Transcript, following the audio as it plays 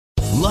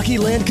Lucky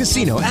Land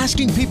Casino,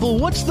 asking people,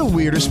 what's the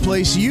weirdest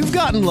place you've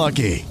gotten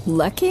lucky?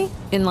 Lucky?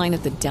 In line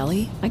at the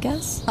deli, I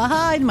guess?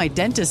 Aha, in my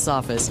dentist's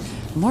office.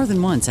 More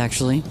than once,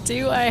 actually.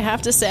 Do I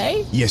have to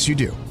say? Yes, you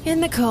do. In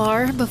the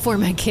car before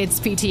my kids'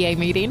 PTA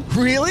meeting.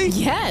 Really?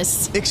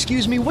 Yes.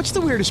 Excuse me, what's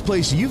the weirdest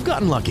place you've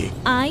gotten lucky?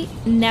 I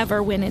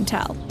never win and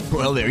tell.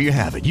 Well, there you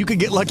have it. You can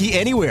get lucky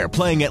anywhere,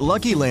 playing at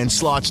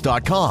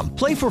LuckyLandSlots.com.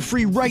 Play for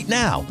free right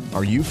now.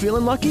 Are you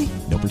feeling lucky?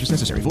 No purchase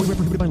necessary. Void where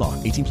prohibited by law.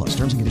 18 plus.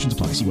 Terms and conditions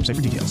apply. See website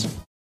for details.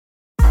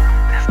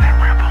 That's that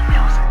rebel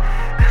music.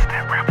 That's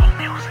that rebel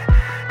music.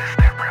 That's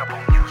that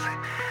rebel music.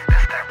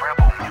 That's that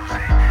rebel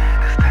music.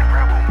 That's that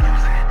rebel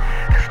music.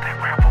 That's that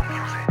rebel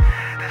music.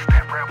 That's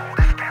that rebel.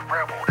 That's that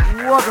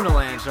rebel. Welcome to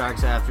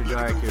Landsharks After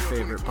Dark, your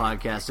favorite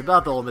podcast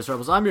about the Ole Miss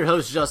Rebels. I'm your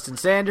host, Justin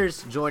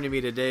Sanders. Joining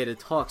me today to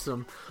talk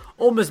some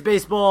Ole Miss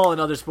baseball and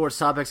other sports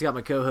topics, I got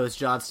my co-host,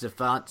 John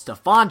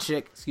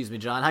Stefanchik. Excuse me,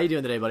 John. How you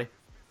doing today, buddy?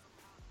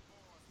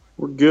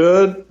 We're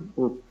good.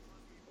 We're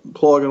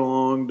plugging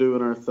along,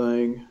 doing our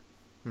thing.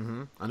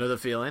 I know the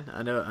feeling.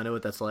 I know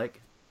what that's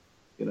like.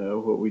 You know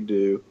what we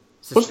do.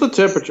 What's the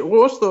temperature? We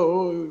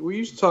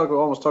used to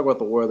almost talk about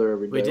the weather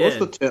every day. We did. What's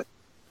the temp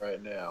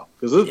right now?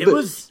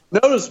 Because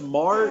notice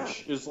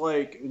March is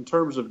like, in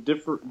terms of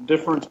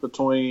difference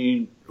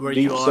between where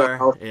deep you are,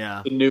 south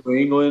yeah, and New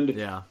England,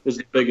 yeah, is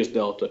the biggest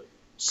delta.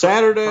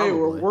 Saturday,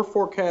 Probably. we're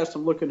forecast.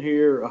 I'm looking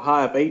here, a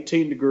high of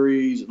 18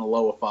 degrees and a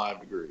low of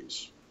 5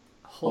 degrees.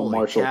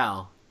 Holy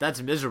cow. That's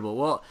miserable.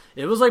 Well,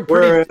 it was like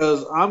pretty...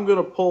 Whereas I'm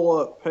going to pull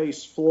up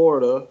Pace,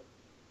 Florida,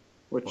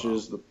 which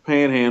is the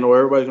panhandle where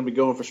everybody's going to be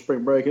going for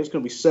spring break. It's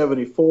going to be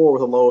 74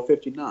 with a low of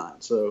 59.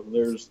 So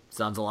there's...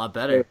 Sounds a lot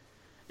better.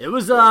 It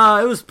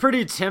was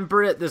pretty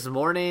temperate this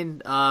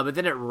morning, but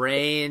then it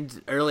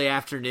rained early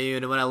afternoon,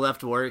 and when I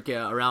left work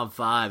around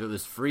 5, it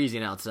was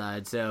freezing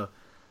outside, so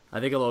I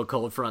think a little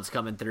cold front's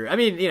coming through. I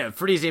mean,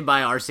 freezing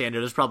by our standard,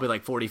 it was probably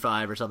like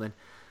 45 or something,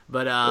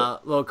 but a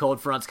little cold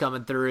front's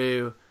coming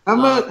through.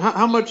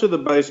 How much of the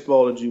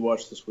baseball did you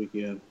watch this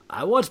weekend?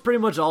 I watched pretty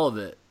much all of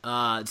it,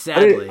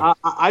 sadly.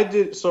 I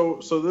did. So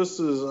this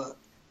is,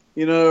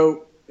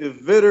 if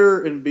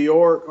Vitter and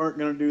Bjork aren't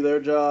going to do their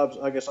jobs,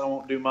 I guess I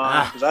won't do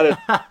mine, because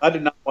I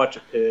did not watch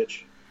a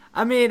pitch.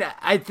 I mean,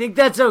 I think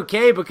that's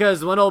okay,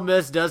 because when Ole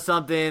Miss does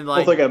something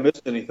like... I don't think I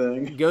missed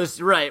anything.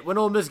 When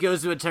Ole Miss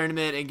goes to a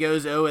tournament and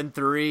goes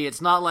 0-3,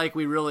 it's not like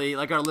we really,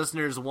 like our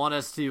listeners want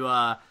us to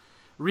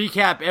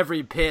recap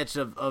every pitch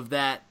of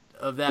that.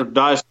 Or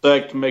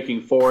dissect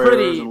making 4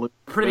 errors and lose.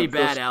 Pretty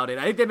bad outing.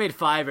 I think they made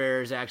 5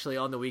 errors, actually,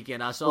 on the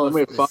weekend. I saw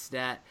the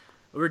stat.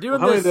 We're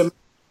doing this...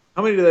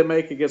 How many did they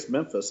make against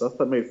Memphis? I thought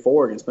they made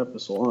 4 against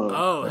Memphis alone.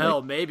 Oh,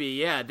 hell, maybe,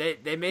 yeah.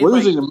 They made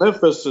losing to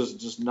Memphis is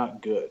just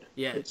not good.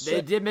 Yeah,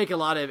 they did make a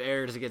lot of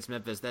errors against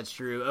Memphis. That's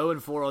true.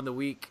 0-4 on the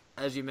week,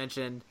 as you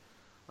mentioned.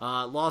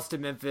 Lost to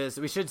Memphis.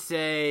 We should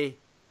say,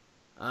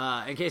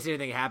 in case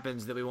anything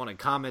happens that we want to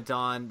comment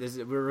on,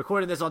 we're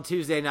recording this on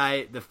Tuesday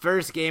night. The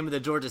first game of the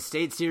Georgia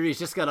State series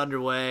just got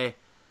underway.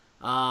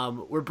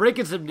 We're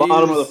breaking some news.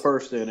 Bottom of the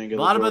first inning.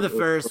 Bottom of the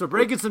first. We're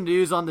breaking some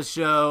news on the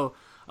show.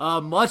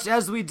 Much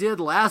as we did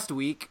last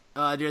week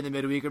during the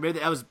midweek, or maybe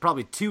that was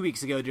probably 2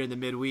 weeks ago during the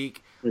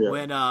midweek,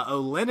 when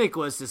Olenek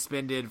was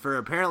suspended for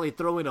apparently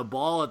throwing a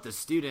ball at the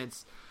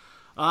students.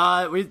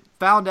 We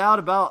found out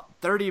about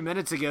 30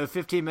 minutes ago,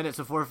 15 minutes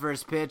before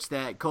first pitch,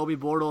 that Colby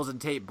Bortles and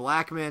Tate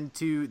Blackman,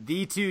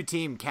 the two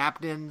team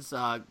captains,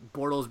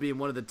 Bortles being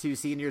one of the 2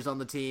 seniors on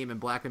the team and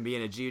Blackman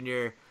being a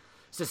junior,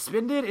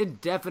 suspended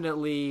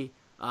indefinitely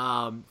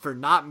for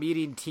not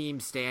meeting team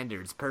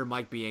standards, per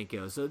Mike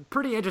Bianco. So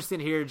pretty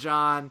interesting here,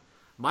 John.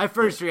 My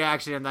first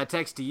reaction, and I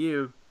text to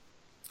you,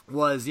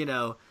 was,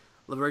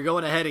 we're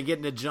going ahead and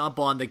getting a jump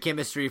on the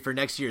chemistry for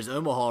next year's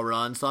Omaha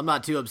run, so I'm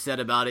not too upset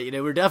about it.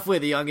 We're definitely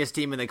the youngest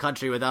team in the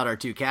country without our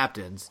 2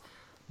 captains.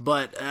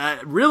 But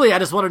really, I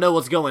just want to know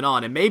what's going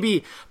on.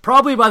 And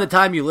probably by the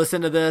time you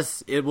listen to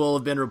this, it will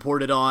have been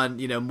reported on,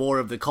 more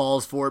of the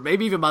calls for it.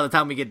 Maybe even by the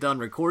time we get done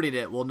recording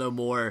it, we'll know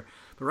more.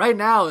 But right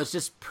now, it's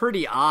just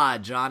pretty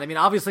odd, John. I mean,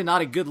 obviously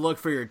not a good look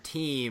for your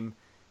team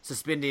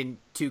suspending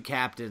 2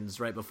 captains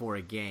right before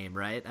a game,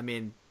 right? I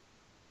mean,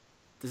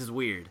 this is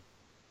weird.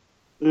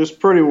 It's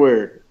pretty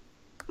weird.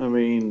 I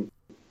mean,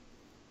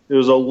 it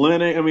was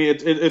Olenek. I mean,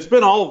 it's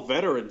been all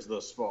veterans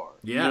thus far.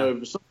 Yeah.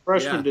 If some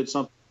freshman did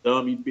something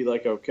dumb, you'd be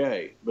like,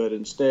 okay. But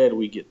instead,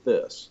 we get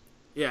this.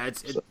 Yeah,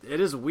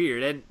 it is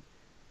weird. And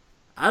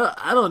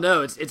I don't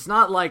know. It's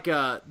not like,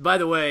 by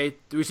the way,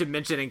 we should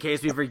mention, in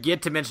case we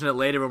forget to mention it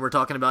later when we're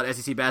talking about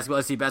SEC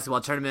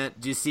basketball tournament.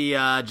 Do you see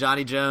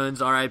Johnny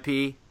Jones,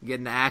 RIP,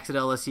 getting the axe at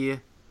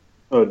LSU?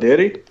 Oh, did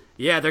he?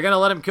 Yeah, they're going to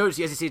let him coach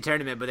the SEC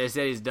tournament, but they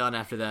said he's done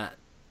after that.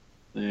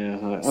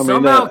 Yeah.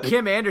 Somehow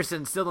Kim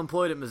Anderson's still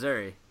employed at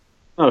Missouri.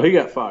 Oh, he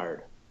got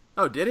fired.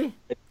 Oh, did he?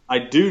 I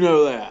do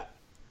know that.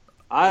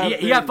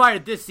 He got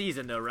fired this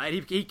season, though,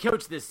 right? He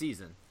coached this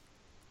season.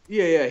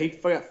 Yeah, he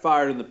got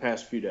fired in the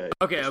past few days.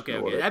 Okay,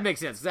 that makes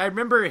sense. I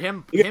remember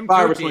him. He got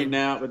fired between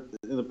now, but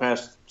in the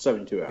past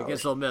 72 hours.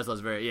 Against Ole Miss, I was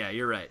very. Yeah,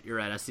 you're right.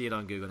 I see it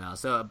on Google now,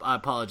 so I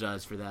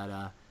apologize for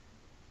that.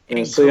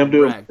 Yeah, see, I'm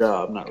doing my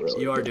job. Not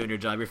really. You are doing your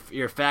job.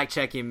 You're fact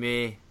checking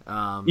me.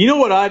 You know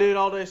what I did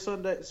all day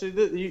Sunday? See,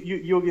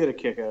 you'll get a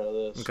kick out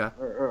of this. Okay.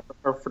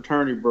 Our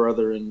fraternity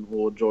brethren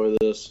will enjoy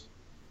this.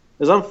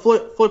 As I'm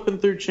flipping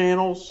through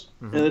channels,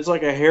 and it's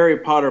like a Harry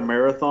Potter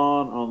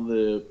marathon on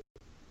the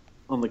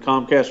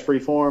Comcast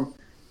Freeform,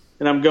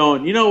 and I'm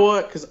going, you know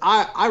what? Because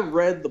I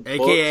read the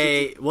book.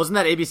 AKA, wasn't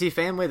that ABC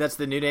Family? That's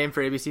the new name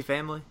for ABC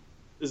Family.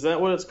 Is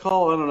that what it's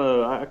called? I don't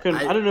know. I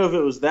didn't know if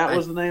it was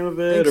was the name of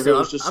it, or if so. it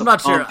was just. I'm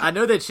not sure. I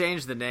know they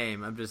changed the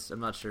name. I'm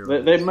not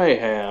sure. They may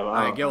have. All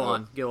right, go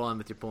on. Go on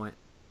with your point.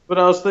 But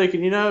I was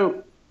thinking,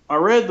 I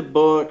read the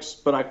books,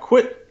 but I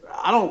quit.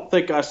 I don't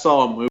think I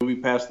saw a movie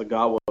past The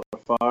Goblet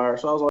of Fire,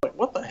 so I was like,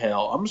 what the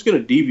hell? I'm just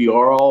going to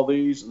DVR all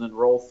these and then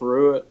roll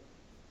through it.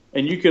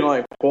 And you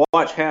can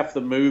watch half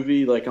the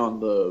movie on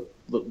the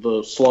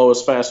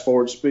slowest fast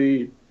forward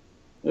speed.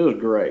 It was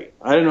great.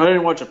 I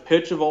didn't watch a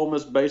pitch of Ole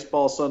Miss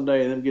baseball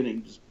Sunday and them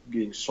getting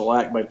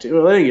shellacked by TCU.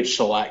 Well, they didn't get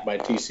shellacked by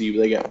TCU,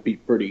 but they got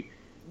beat pretty.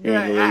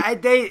 Yeah,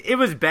 it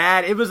was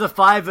bad. It was a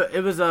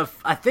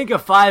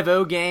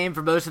 5-0 game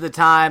for most of the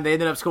time. They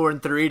ended up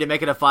scoring 3 to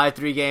make it a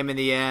 5-3 game in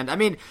the end. I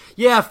mean,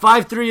 yeah,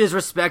 5-3 is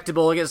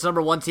respectable against the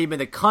number 1 team in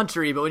the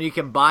country, but when you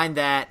combine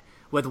that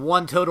with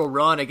 1 total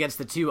run against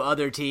the 2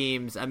 other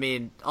teams, I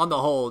mean, on the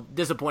whole,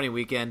 disappointing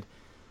weekend.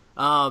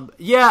 I'm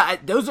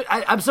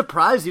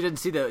surprised you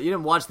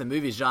didn't watch the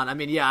movies, John. I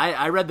mean, yeah,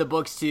 I read the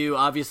books too.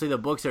 Obviously, the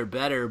books are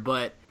better,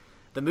 but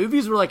the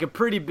movies were a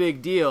pretty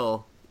big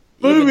deal.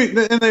 And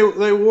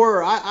they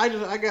were.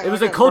 It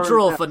was a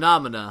cultural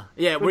phenomena.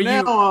 Yeah, were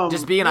you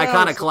just being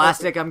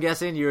iconoclastic? I'm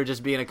guessing you were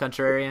just being a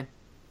contrarian.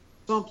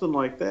 Something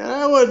like that.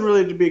 I wasn't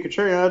really to be a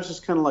contrarian. I was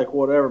just kind of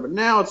whatever. But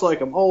now it's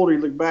I'm older.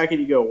 You look back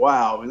and you go,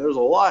 wow. I mean, there's a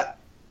lot.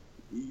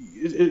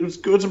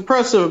 What's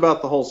impressive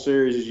about the whole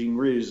series is you can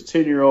read it as a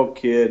 10-year-old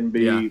kid and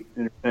be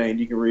entertained.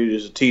 You can read it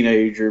as a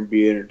teenager and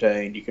be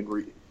entertained. You can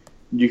read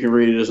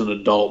it as an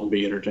adult and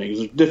be entertained.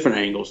 There's different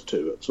angles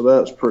to it. So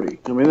that's pretty.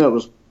 I mean, that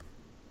was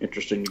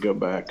interesting to go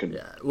back and.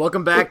 Yeah.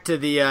 Welcome back to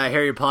the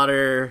Harry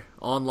Potter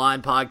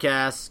online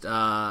podcast.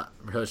 I'm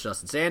your host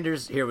Justin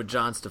Sanders here with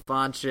John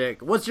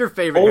Stefanchik. What's your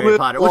favorite Harry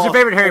Potter? What's your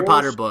favorite Harry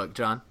Potter book,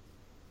 John?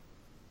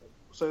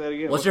 Say that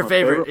again. What's your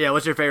favorite? Yeah,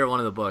 what's your favorite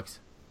one of the books?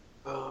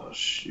 Oh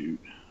shoot!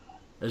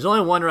 There's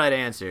only one right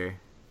answer.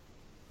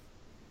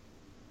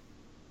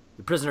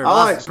 The Prisoner of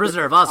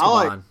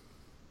Azkaban.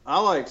 I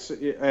like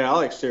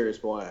Sirius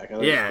Black.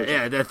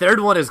 The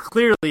third one is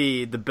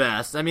clearly the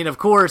best. I mean, of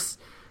course,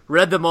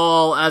 read them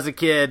all as a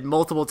kid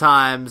multiple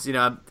times.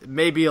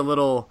 Maybe a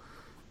little.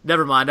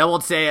 Never mind, I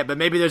won't say it, but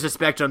maybe there's a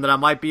spectrum that I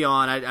might be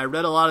on. I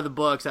read a lot of the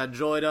books. I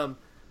enjoyed them.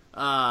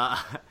 But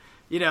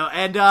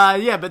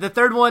the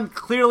third one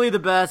clearly the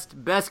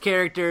best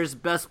characters,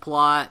 best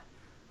plot.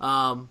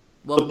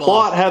 The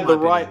plot had the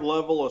right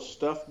level of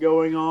stuff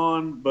going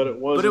on, but it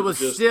wasn't. But it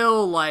was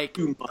still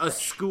a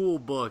school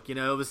book, It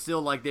was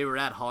still they were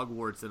at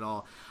Hogwarts and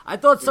all. I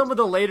thought some of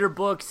the later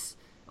books,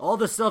 all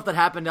the stuff that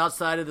happened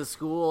outside of the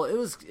school, it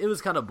was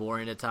kind of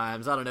boring at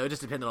times. I don't know. It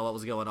just depended on what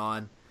was going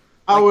on.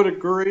 I would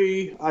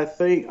agree. I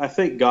think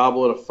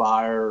Goblet of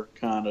Fire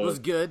kind of was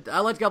good. I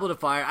liked Goblet of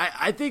Fire.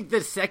 I think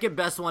the second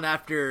best one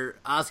after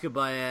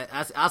Azkaban.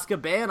 I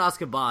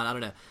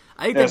don't know.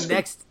 I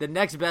think the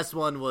next best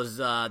one was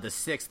the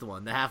 6th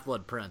one, the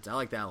Half-Blood Prince. I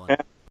like that one.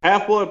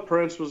 Half-Blood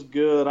Prince was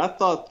good. I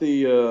thought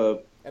I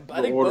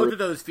think both of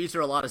those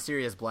feature a lot of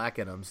Sirius Black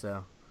in them.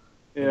 So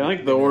yeah, I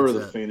think the Order of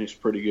the Phoenix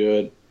pretty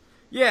good.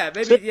 Yeah,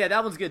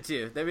 that one's good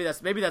too. Maybe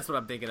that's what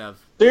I'm thinking of.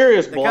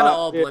 Sirius They Black kind of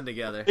all blend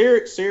together.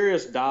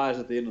 Sirius dies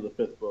at the end of the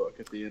 5th book.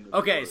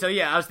 So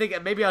yeah, I was thinking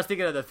of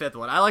the 5th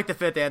one. I like the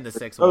 5th and the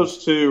 6th one.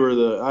 Those two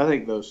are I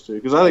think those two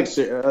because I think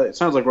it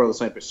sounds like we're on the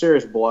same page.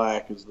 Sirius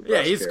Black is the best.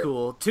 Yeah, he's character.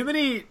 Cool. Too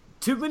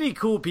many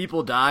cool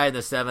people die in the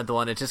 7th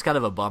one. It's just kind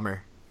of a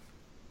bummer.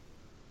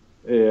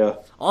 Yeah.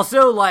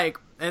 Also,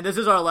 and this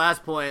is our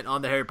last point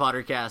on the Harry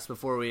Potter cast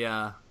before we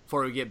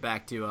get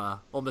back to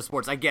Ole Miss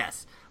sports, I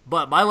guess.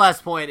 But my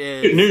last point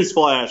is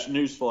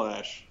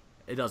newsflash.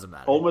 It doesn't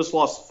matter. Ole Miss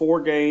lost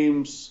 4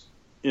 games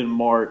in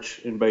March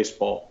in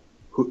baseball.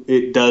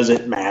 It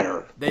doesn't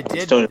matter. They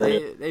did.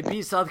 They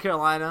beat South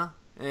Carolina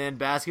in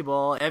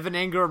basketball. Evan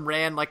Ingram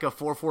ran a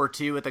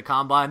 4.42 at the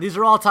combine. These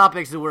are all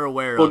topics that we're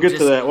aware of. We'll get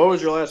to that. What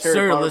was your last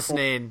Harry Potter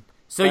listening?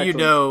 So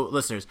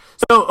listeners.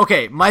 So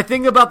okay, my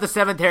thing about the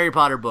 7th Harry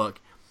Potter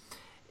book.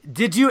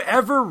 Did you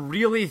ever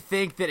really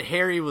think that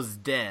Harry was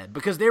dead?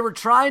 Because they were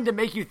trying to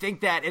make you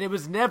think that, and it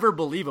was never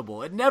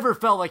believable. It never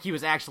felt like he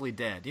was actually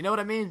dead. You know what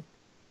I mean?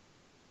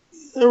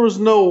 There was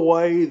no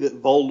way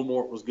that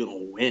Voldemort was going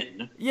to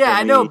win. Yeah,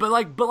 I know, but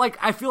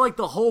I feel like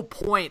the whole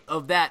point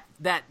of that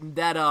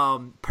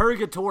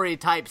purgatory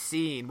type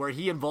scene where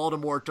he and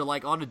Voldemort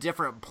are on a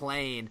different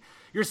plane.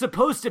 You're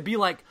supposed to be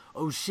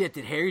oh shit,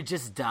 did Harry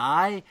just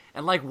die?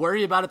 And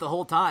worry about it the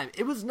whole time.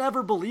 It was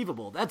never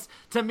believable.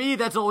 To me,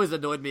 that's always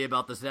annoyed me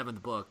about the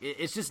 7th book.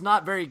 It's just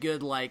not very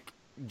good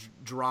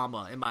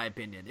drama, in my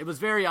opinion. It was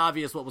very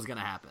obvious what was going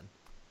to happen.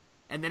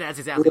 And then that's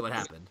exactly what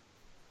happened.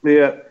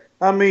 Yeah.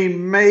 I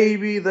mean,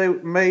 maybe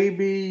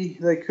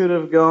they could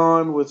have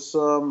gone with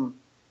some.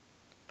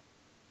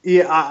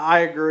 Yeah, I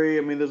agree.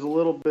 I mean, there's a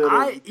little bit.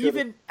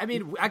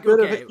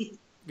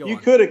 You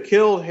could have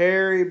killed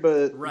Harry,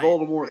 but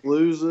Voldemort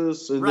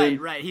loses. And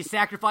right. He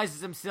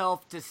sacrifices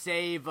himself to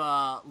save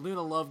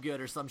Luna Lovegood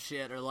or some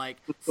shit, or like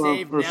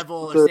save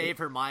Neville or save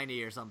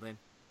Hermione or something.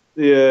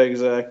 Yeah,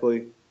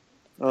 exactly.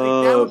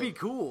 That would be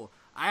cool.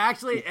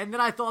 And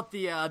then I thought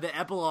the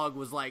epilogue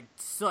was like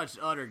such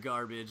utter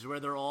garbage, where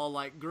they're all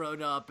like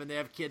grown up and they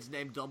have kids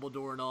named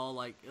Dumbledore and all.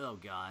 Like, oh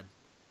god,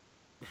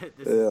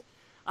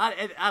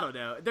 I don't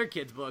know. They're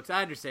kids' books.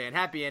 I understand.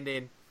 Happy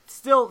ending.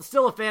 Still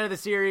a fan of the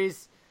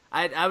series.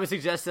 I would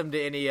suggest them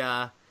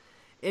to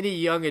any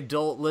young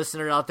adult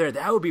listener out there.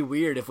 That would be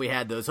weird if we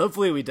had those.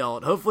 Hopefully we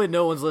don't. Hopefully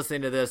no one's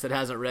listening to this that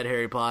hasn't read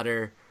Harry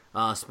Potter.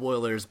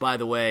 Spoilers. By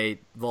the way,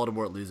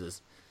 Voldemort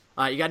loses.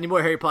 You got any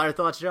more Harry Potter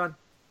thoughts, John?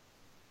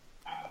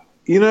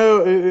 You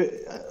know,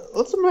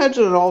 let's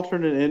imagine an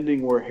alternate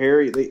ending where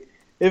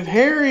if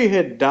Harry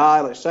had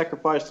died, like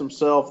sacrificed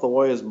himself the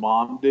way his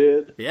mom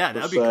did. Yeah,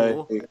 that'd be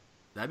cool.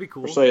 That'd be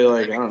cool. Or say,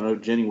 like, I don't know,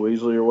 Ginny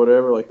Weasley or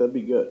whatever. Like, that'd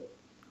be good.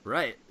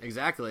 Right,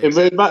 exactly. It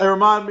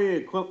reminded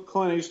me of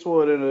Clint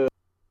Eastwood in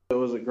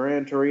was it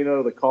Gran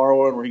Torino, the car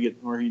one, where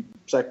he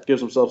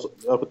gives himself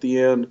up at the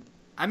end.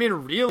 I mean,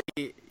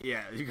 really,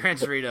 yeah, Gran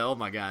Torino. Oh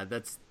my God,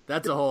 that's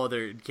a whole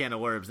other can of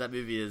worms. That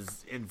movie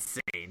is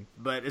insane,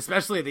 but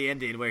especially the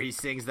ending where he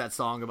sings that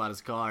song about his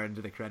car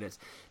into the credits.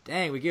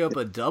 Dang, we gave up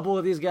a double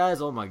of these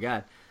guys. Oh my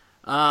God.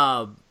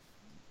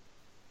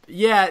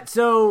 Yeah,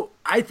 so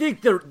I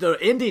think the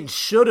ending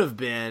should have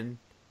been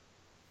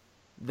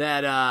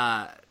that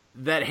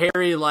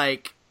Harry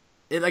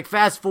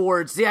fast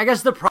forward. See, I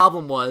guess the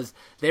problem was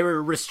they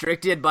were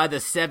restricted by the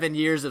 7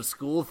 years of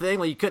school thing.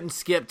 Like, you couldn't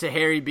skip to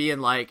Harry being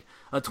like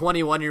a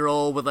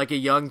 21-year-old with like a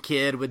young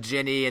kid with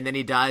Ginny, and then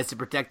he dies to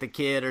protect the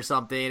kid or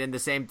something. And the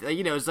same,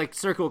 it's like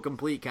circle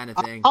complete kind of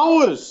thing. I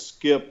would have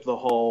skipped the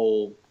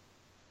whole.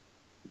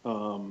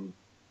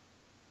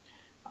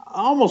 I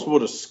almost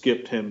would have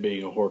skipped him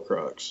being a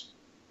Horcrux,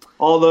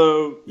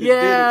 although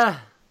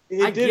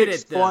it did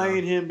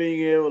explain him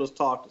being able to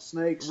talk to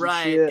snakes.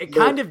 Right, and shit, it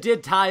kind of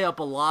did tie up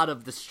a lot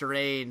of the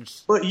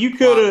strange. But you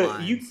could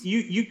have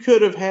you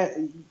could have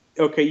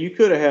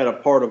had a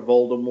part of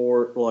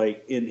Voldemort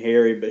like in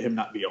Harry, but him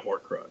not be a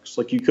Horcrux.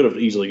 Like, you could have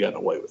easily gotten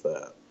away with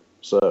that.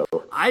 So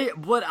I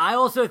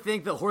also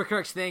think the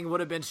Horcrux thing would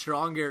have been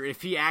stronger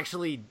if he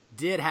actually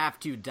did have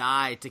to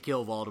die to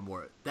kill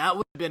Voldemort. That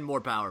would have been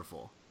more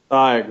powerful.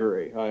 I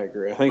agree. I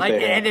think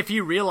and if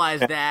you realize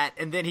that,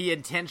 and then he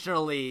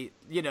intentionally,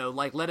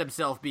 let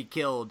himself be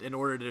killed in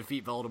order to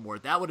defeat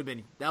Voldemort, that would have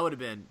been,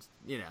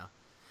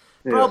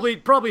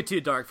 probably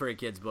too dark for a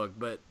kid's book,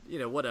 but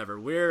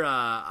whatever.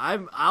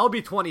 I'll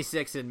be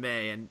 26 in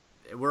May, and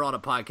we're on a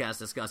podcast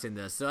discussing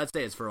this, so I'd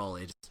say it's for all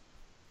ages.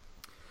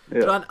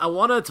 Yeah. John, I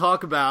want to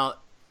talk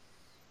about,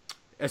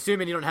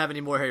 assuming you don't have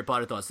any more Harry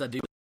Potter thoughts, I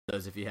do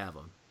those if you have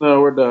them. No,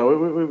 we're done.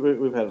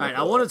 We've had. All right,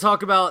 I want to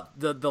talk about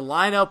the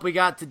lineup we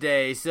got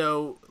today.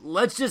 So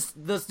let's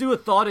do a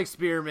thought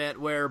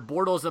experiment where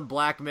Bortles and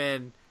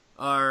Blackman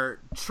are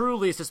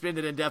truly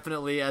suspended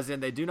indefinitely, as in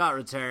they do not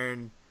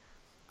return.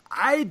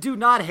 I do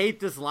not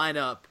hate this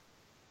lineup.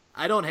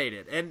 I don't hate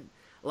it, and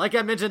like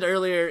I mentioned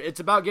earlier,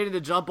 it's about getting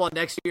the jump on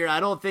next year. I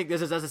don't think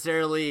this is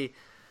necessarily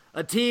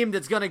a team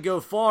that's going to go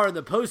far in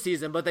the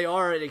postseason, but they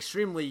are an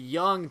extremely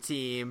young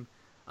team.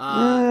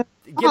 I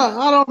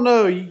don't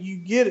know. You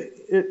get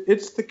it.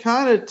 It's the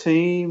kind of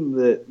team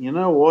that, you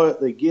know what,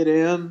 they get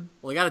in.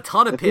 Well, they got a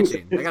ton of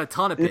pitching.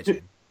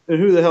 And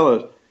who the hell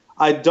is?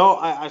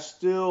 I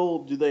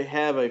still, do they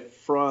have a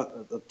front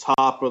at the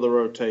top of the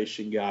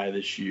rotation guy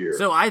this year?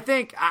 So I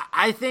think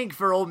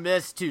for Ole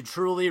Miss to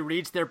truly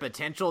reach their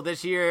potential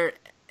this year,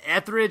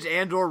 Etheridge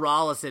and or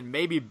Rollison,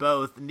 maybe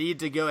both, need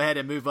to go ahead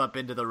and move up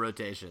into the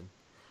rotation.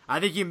 I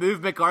think you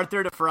move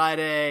MacArthur to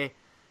Friday.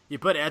 You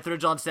put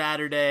Etheridge on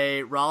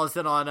Saturday,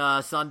 Rollison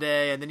on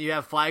Sunday, and then you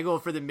have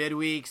Feigl for the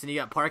midweeks, and you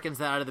got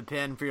Parkinson out of the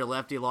pen for your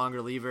lefty long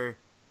reliever.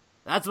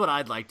 That's what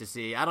I'd like to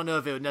see. I don't know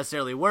if it would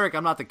necessarily work.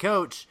 I'm not the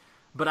coach,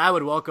 but I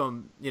would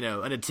welcome,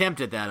 an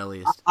attempt at that at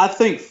least. I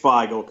think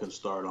Feigl can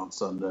start on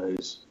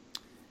Sundays.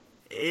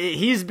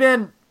 He's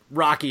been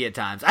rocky at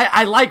times.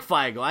 I like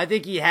Feigl. I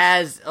think he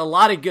has a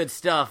lot of good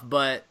stuff,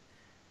 but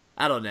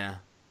I don't know.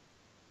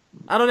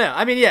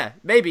 I mean, yeah,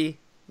 maybe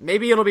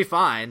it'll be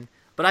fine.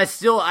 But I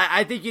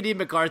think you need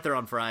MacArthur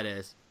on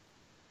Fridays.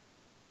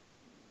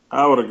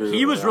 I would agree.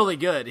 He was really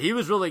good. He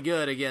was really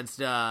good against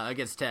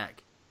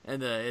Tech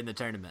in the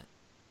tournament.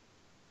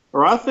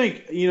 Or I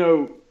think,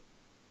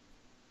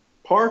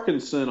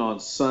 Parkinson on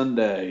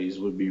Sundays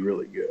would be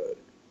really good.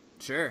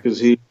 Sure. Because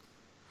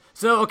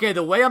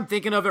the way I'm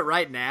thinking of it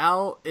right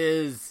now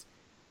is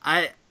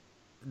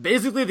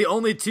basically the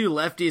only two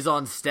lefties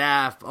on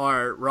staff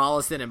are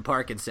Rollison and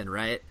Parkinson,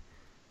 right?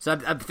 So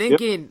I'm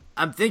thinking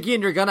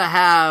you're gonna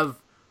have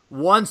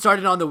one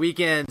started on the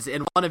weekends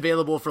and one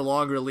available for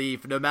long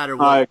relief, no matter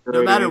what.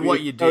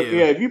 What you do.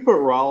 Yeah, if you put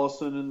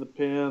Rollison in the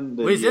pen,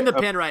 then he's in the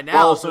pen right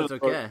now, so it's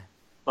okay.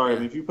 Sorry, Yeah. I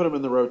mean, if you put him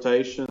in the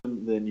rotation,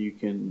 then you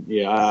can.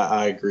 Yeah,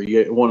 I agree.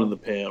 You get one in the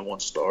pen, one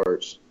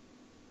starts.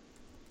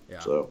 Yeah.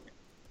 So.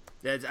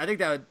 Yeah, I think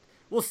that would.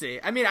 We'll see.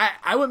 I mean,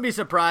 I wouldn't be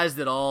surprised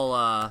at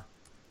all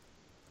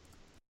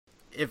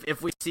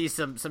if we see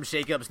some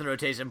shakeups in the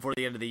rotation before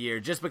the end of the year,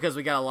 just because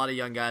we got a lot of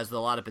young guys with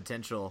a lot of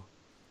potential.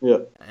 Yeah.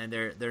 And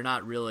they're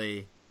not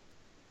really.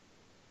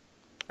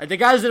 The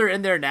guys that are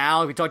in there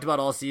now, we talked about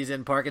all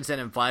season, Parkinson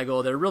and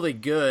Feigl, they're really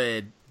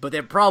good, but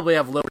they probably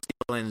have lower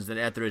ceilings than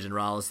Etheridge and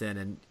Rollison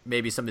and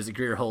maybe some of his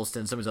Greer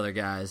Holston, some of his other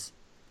guys.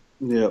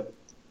 Yeah.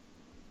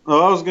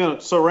 Oh, I was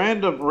gonna. So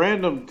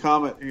random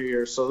comment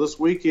here. So this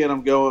weekend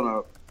I'm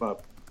going a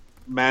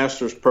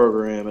master's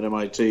program at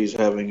MIT is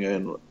having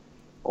an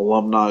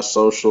alumni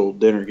social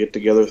dinner get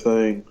together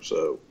thing.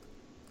 So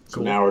it's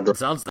Cool. an hour. That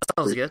sounds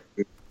good.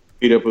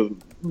 Meet up with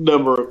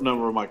number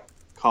of my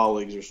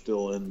colleagues are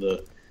still in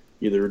the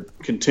either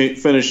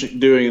finish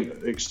doing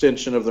an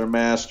extension of their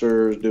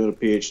masters, doing a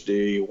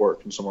PhD,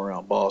 working somewhere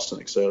around Boston,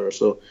 etc.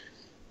 So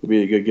it'd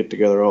be a good get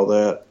together, all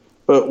that.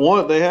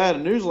 But they had a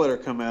newsletter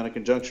come out in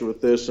conjunction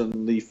with this,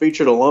 and the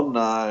featured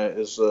alumni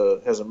has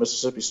a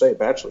Mississippi State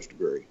bachelor's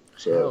degree.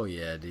 So Hell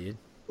yeah, dude.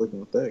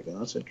 looking at that,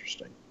 that's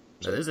interesting.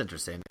 That is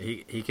interesting.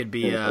 He could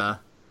be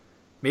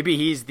maybe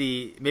he's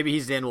the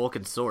Dan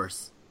Wilkins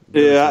source.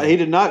 Yeah, he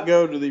did not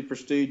go to the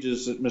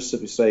prestigious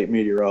Mississippi State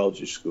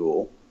Meteorology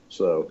School.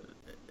 So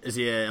is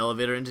he an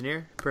elevator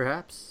engineer,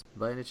 perhaps,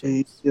 by any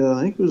chance? Yeah,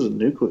 I think it was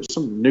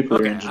some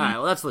nuclear Okay, engineer. all right.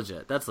 Well, that's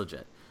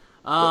legit.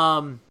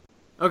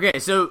 Okay,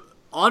 so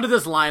onto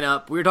this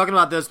lineup. We were talking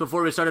about this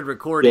before we started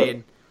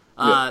recording.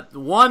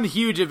 One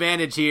huge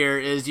advantage here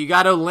is you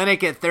got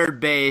Olenek at third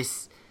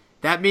base.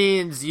 That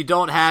means you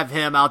don't have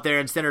him out there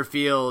in center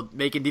field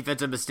making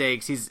defensive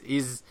mistakes.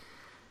 He's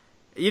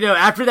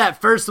after that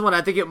first one,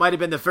 I think it might have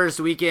been the first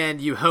weekend,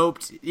 you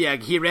hoped,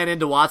 he ran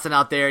into Watson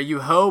out there.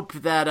 You hope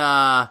that,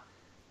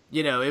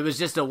 it was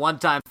just a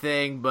one-time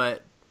thing,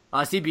 but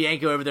I see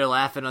Bianco over there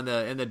laughing in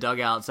the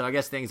dugout, so I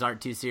guess things aren't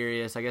too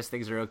serious. I guess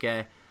things are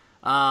okay.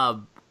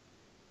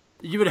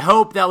 You would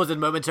hope that was a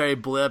momentary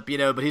blip,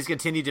 but he's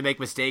continued to make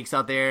mistakes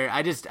out there.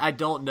 I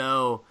don't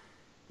know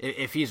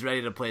if he's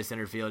ready to play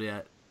center field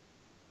yet.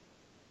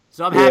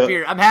 So I'm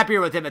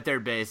happier with him at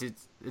third base.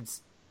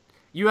 It's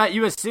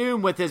you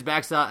assume with his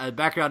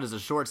background as a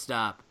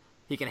shortstop,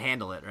 he can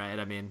handle it, right?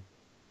 I mean,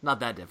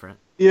 not that different.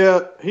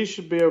 Yeah, he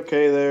should be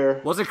okay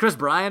there. Wasn't Chris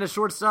Bryant a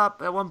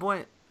shortstop at one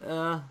point?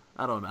 I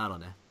don't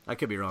know. I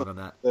could be wrong on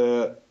that.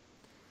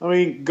 I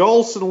mean,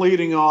 Golson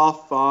leading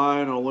off,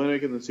 fine.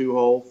 Olenek in the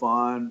 2-hole,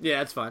 fine. Yeah,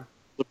 that's fine.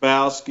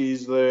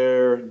 Lebowski's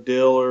there.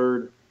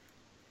 Dillard.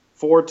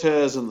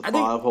 Fortes in the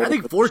 5-hole. I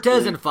think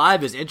Fortes in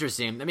 5 is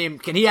interesting. I mean,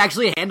 can he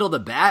actually handle the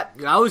bat?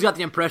 I always got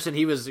the impression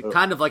he was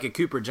kind of like a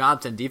Cooper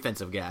Johnson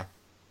defensive guy.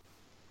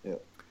 Yeah.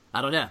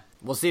 I don't know.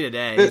 We'll see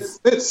today.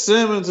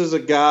 Fitzsimmons is a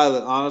guy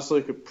that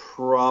honestly could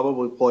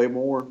probably play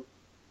more.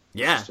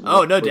 Yeah.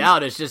 Oh, no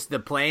doubt. It's just the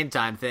playing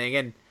time thing.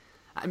 And,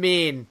 I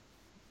mean,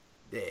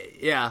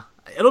 yeah.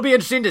 It'll be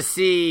interesting to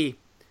see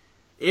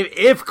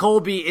if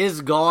Colby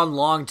is gone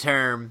long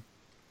term.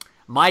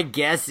 My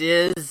guess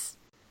is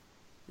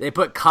they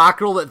put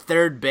Cockrell at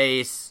third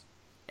base,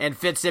 and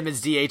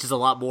Fitzsimmons DHs a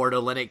lot more, and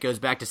Olenek goes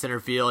back to center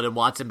field, and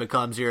Watson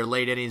becomes your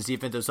late innings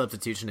defensive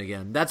substitution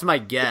again. That's my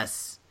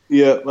guess.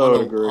 Yeah, I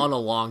would agree. On a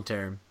long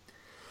term.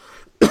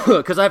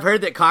 Because I've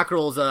heard that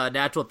Cockrell's a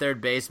natural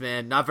third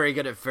baseman, not very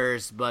good at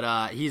first,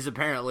 but he's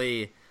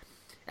apparently,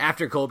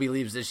 after Colby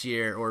leaves this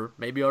year, or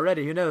maybe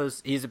already, who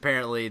knows, he's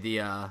apparently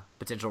the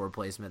potential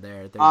replacement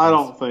there. At third I base.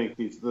 don't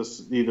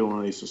think either one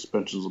of these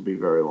suspensions will be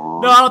very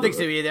long. No, I don't think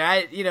so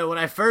either. When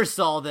I first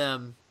saw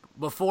them,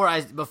 before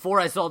I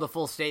saw the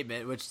full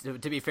statement, which to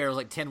be fair was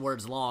like 10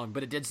 words long,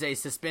 but it did say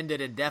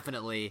suspended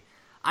indefinitely,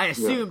 I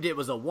assumed it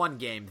was a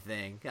one-game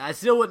thing. I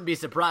still wouldn't be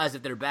surprised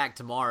if they're back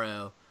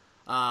tomorrow.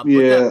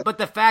 But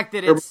the fact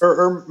that it's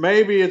or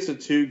maybe it's a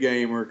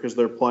 2-gamer because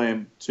they're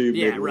playing 2.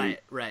 Yeah,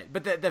 right.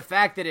 But the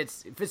fact that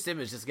it's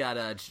Fitzsimmons just got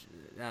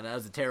that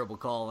was a terrible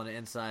call on an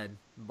inside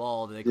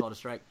ball that they called a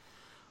strike.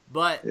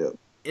 But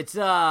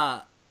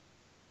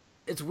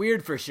it's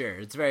weird for sure.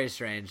 It's very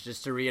strange.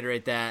 Just to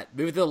reiterate that,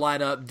 move to the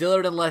lineup.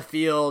 Dillard in left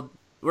field.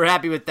 We're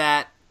happy with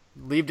that.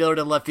 Leave Dillard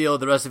in left field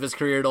the rest of his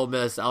career at Ole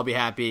Miss. I'll be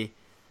happy.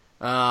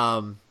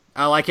 I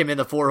like him in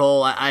the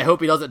 4-hole. I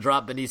hope he doesn't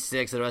drop beneath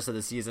 6 the rest of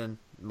the season,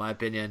 in my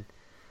opinion.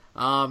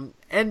 And,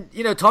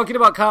 talking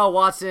about Kyle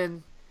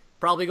Watson,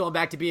 probably going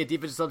back to be a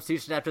defensive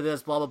substitution after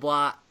this, blah, blah,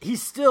 blah.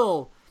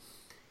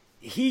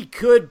 He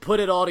could put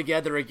it all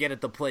together again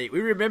at the plate.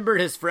 We remember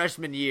his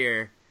freshman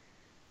year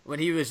when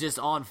he was just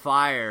on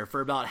fire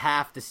for about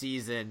half the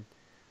season.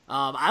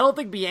 I don't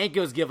think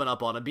Bianco's given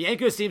up on him.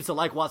 Bianco seems to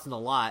like Watson a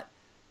lot.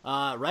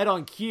 Right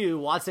on cue,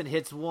 Watson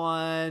hits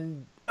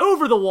one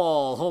over the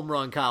wall, home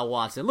run, Kyle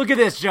Watson. Look at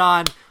this,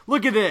 John.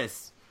 Look at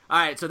this. All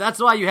right, so that's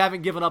why you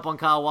haven't given up on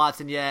Kyle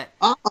Watson yet.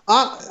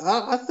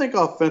 I think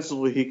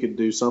offensively he could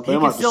do something. He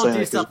can still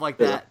do stuff like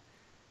that.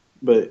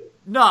 But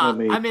no,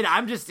 I mean,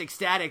 I'm just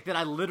ecstatic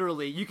that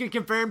you can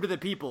confirm to the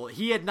people,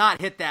 he had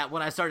not hit that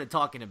when I started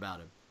talking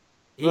about him.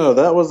 No,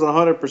 that was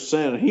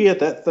 100%. He hit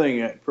that thing.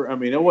 It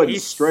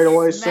wasn't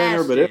straightaway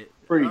center, but it was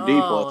pretty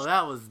deep. Oh,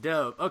 that was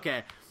dope.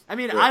 Okay. I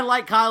mean, I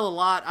like Kyle a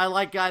lot. I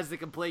like guys that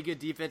can play good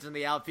defense in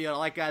the outfield. I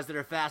like guys that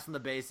are fast on the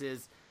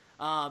bases.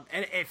 And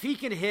if he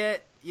can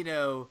hit,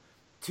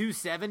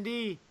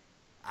 270,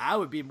 I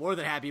would be more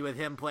than happy with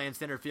him playing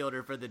center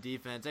fielder for the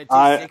defense. At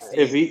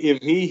 260,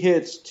 if he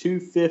hits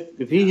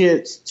 250,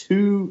 hits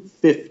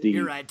 250,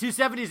 you're right.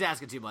 270 is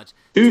asking too much.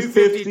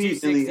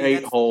 250 in the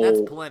 8-hole.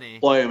 That's plenty.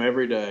 Play him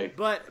every day.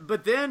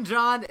 But then,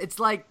 John, it's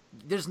like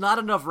there's not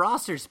enough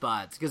roster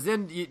spots because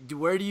then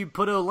where do you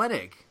put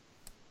Olenek?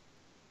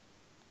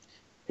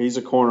 He's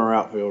a corner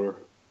outfielder.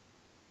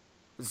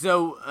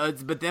 So,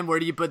 but then where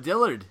do you put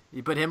Dillard?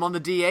 You put him on the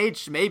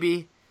DH,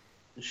 maybe.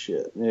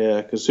 Shit,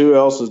 yeah, because who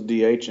else is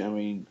DH? I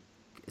mean,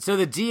 so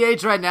the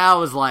DH right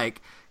now is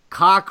like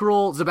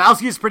Cockrell.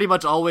 Zabowski's pretty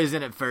much always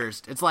in at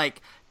first. It's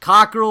like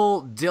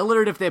Cockrell,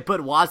 Dillard if they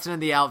put Watson in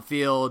the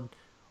outfield,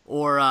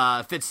 or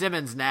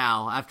Fitzsimmons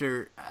now.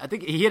 After I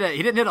think he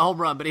didn't hit a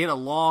home run, but he hit a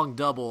long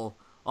double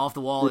off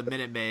the wall at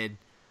Minute Maid.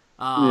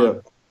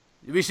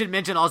 We should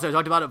mention also, I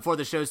talked about it before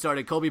the show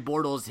started. Colby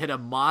Bortles hit a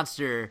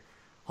monster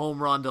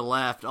home run to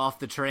left off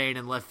the train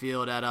in left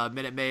field at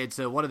Minute Maid.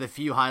 So one of the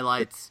few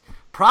highlights,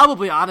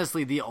 probably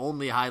honestly the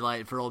only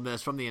highlight for Ole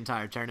Miss from the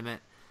entire tournament.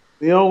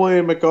 The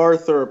only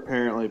MacArthur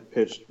apparently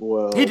pitched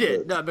well. He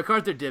did. No,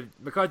 MacArthur did.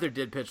 MacArthur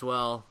did pitch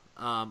well.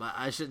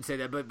 I shouldn't say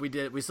that, but we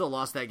did. We still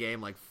lost that game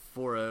like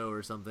 4-0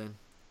 or something.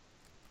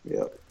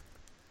 Yep.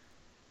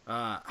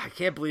 I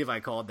can't believe I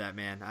called that,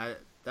 man.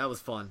 That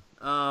was fun.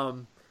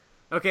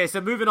 Okay,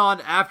 so moving on,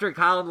 after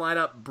Kyle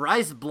lineup,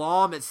 Bryce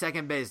Blom at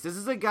second base. This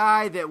is a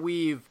guy that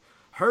we've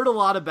heard a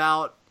lot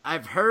about.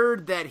 I've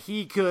heard that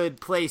he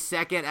could play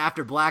second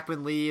after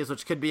Blackman leaves,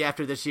 which could be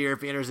after this year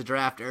if he enters the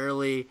draft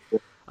early.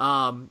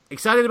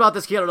 Excited about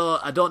this kid.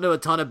 I don't know a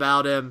ton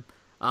about him.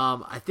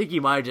 I think he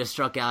might have just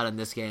struck out in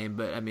this game,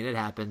 but, I mean, it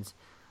happens.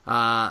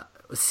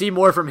 See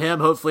more from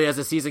him, hopefully, as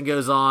the season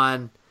goes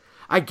on.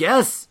 I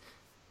guess...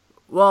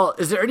 Well,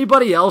 is there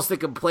anybody else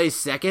that can play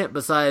second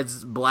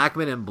besides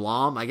Blackman and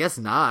Blom? I guess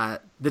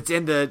not. That's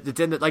in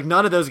the like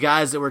none of those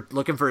guys that we're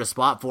looking for a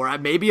spot for.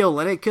 Maybe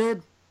Olenek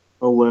could.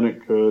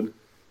 Olenek could.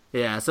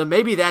 Yeah, so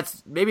maybe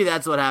that's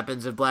what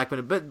happens if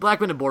Blackman. But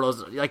Blackman and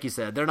Bortles, like you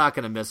said, they're not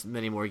going to miss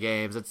many more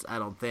games. I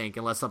don't think,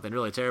 unless something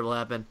really terrible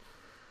happened.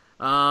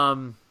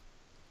 And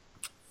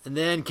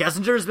then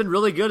Kessinger has been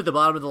really good at the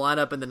bottom of the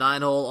lineup in the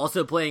 9-hole,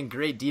 also playing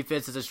great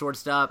defense as a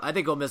shortstop. I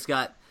think Ole Miss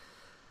got.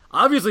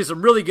 Obviously,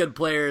 some really good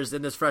players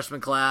in this freshman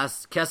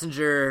class.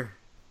 Kessinger,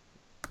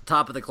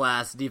 top of the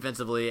class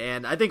defensively,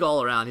 and I think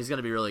all around he's going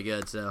to be really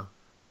good. So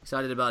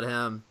excited about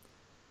him.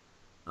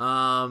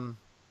 I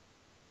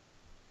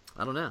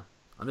don't know.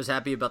 I'm just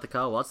happy about the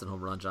Kyle Watson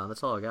home run, John.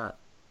 That's all I got.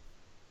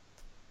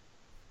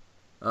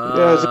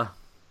 Yeah,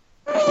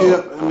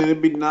 I mean,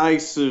 it'd be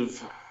nice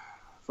if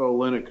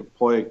Olenek could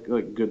play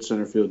like good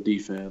center field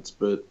defense,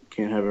 but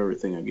can't have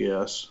everything, I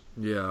guess.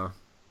 Yeah.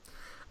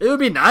 It would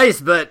be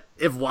nice, but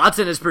if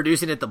Watson is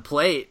producing at the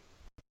plate,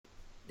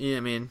 I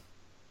mean,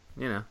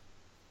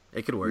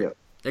 it could work.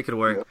 Yeah. It could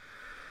work.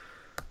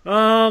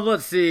 Yeah.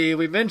 Let's see.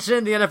 We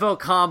mentioned the NFL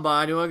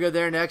Combine. You want to go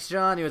there next,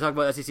 John? You want to talk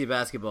about SEC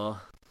basketball?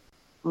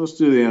 Let's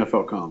do the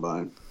NFL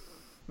Combine.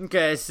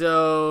 Okay,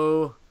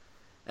 so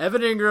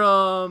Evan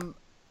Ingram,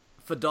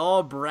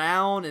 Fadal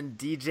Brown, and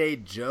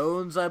DJ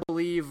Jones, I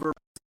believe, were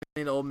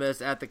representing Ole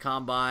Miss at the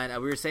Combine.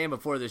 We were saying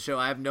before the show,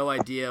 I have no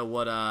idea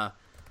what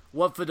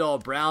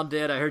Fadal Brown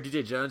did. I heard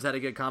DJ Jones had a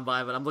good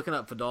combine, but I'm looking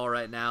up Fadal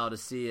right now to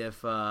see if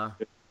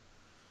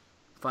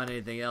find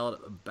anything else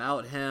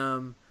about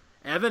him.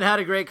 Evan had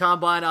a great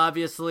combine,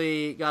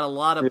 obviously. Got a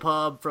lot of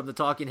pub from the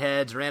talking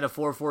heads. Ran a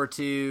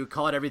 4.42.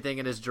 Caught everything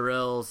in his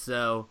drills.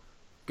 So,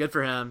 good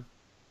for him.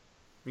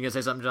 You going to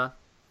say something, John?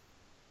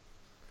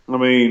 I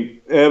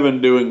mean,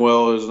 Evan doing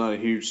well is not a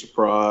huge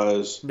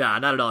surprise. Nah,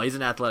 not at all. He's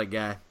an athletic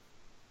guy.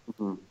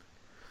 Mm-hmm.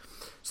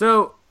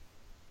 So,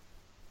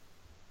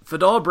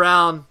 Fadal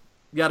Brown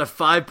got a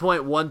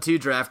 5.12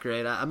 draft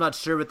grade. I'm not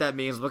sure what that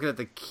means. Looking at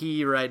the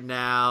key right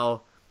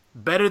now.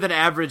 Better than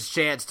average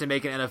chance to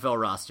make an NFL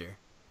roster.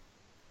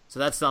 So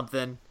that's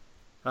something.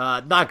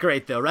 Not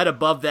great, though. Right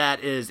above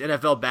that is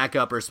NFL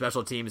backup or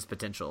special teams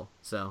potential.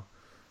 So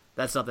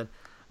that's something.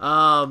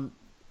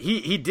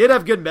 He did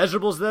have good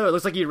measurables, though. It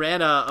looks like he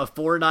ran a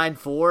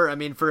 4.94. I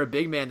mean, for a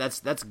big man,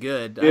 that's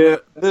good. Yeah,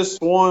 this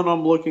one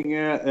I'm looking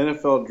at,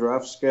 NFL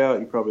Draft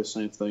Scout, you probably the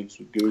same things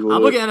with Google.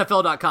 I'm looking at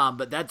NFL.com,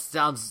 but that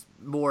sounds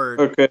more.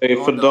 Okay,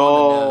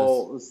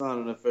 Fadal, it's not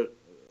an NFL.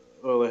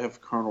 Well, they have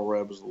Colonel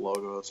Reb as the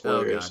logo. That's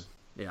hilarious.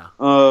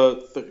 Oh,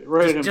 God. Yeah.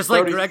 Rated just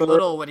like Greg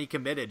Little when he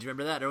committed. Do you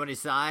remember that? Or when he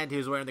signed, he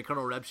was wearing the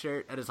Colonel Reb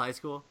shirt at his high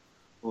school?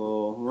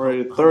 Well,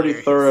 rated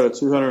 33rd out of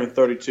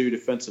 232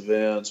 defensive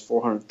ends,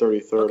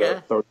 433rd out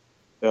of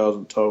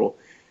 30,000 total.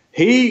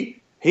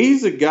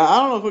 He's a guy. I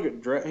don't know if we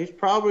could draft. He's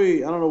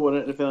probably, I don't know what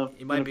NFL.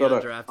 He might be an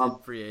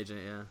undrafted free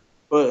agent, yeah.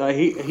 But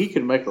he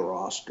can make a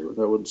roster.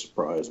 That wouldn't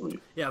surprise me.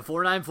 Yeah,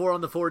 4.94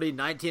 on the 40,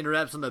 19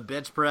 reps on the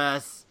bench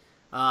press.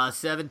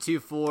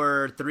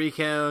 7.24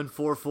 3-cone,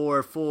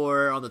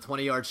 4.44 on the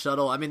 20-yard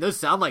shuttle. I mean, those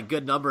sound like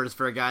good numbers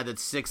for a guy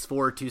that's 6'4",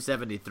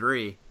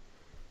 273.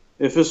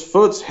 If his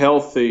foot's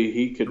healthy,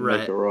 he could Right.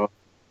 make a run.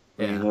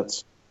 I Yeah. mean,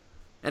 that's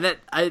And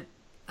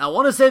I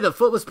want to say the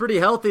foot was pretty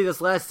healthy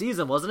this last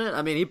season, wasn't it?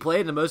 I mean, he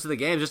played in most of the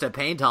games, just a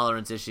pain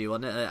tolerance issue,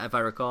 wasn't it, if I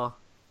recall?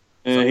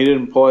 and he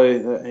didn't play.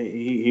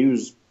 He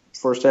was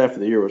first half of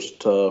the year was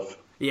tough.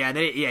 Yeah, and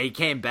then, he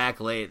came back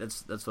late.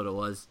 That's what it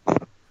was.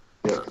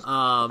 Yeah.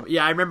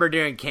 I remember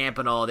during camp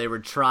and all, they were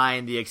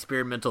trying the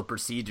experimental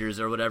procedures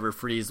or whatever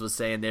Freeze was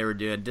saying they were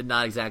doing. Did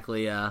not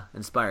exactly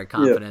inspire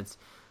confidence.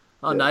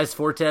 Yeah. Oh, nice.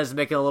 Fortes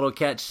making a little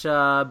catch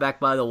back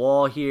by the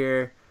wall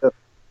here. Yeah.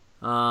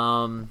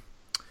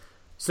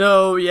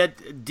 So, yeah,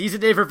 decent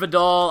day for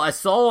Fadal. I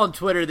saw on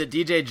Twitter that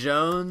DJ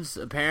Jones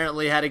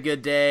apparently had a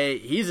good day.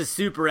 He's a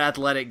super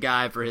athletic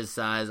guy for his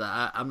size.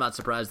 I'm not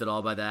surprised at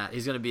all by that.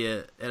 He's going to be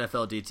an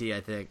NFL DT, I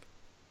think.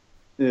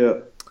 Yeah.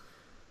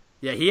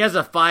 Yeah, he has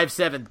a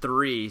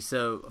 5.73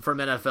 so from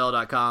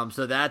NFL.com,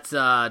 so that's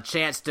a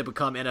chance to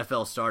become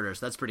NFL starters.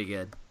 That's pretty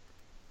good.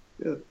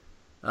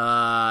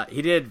 Yeah.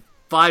 He did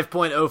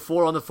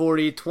 5.04 on the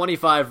 40,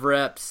 25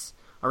 reps,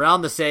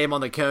 around the same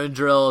on the cone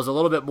drills, a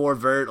little bit more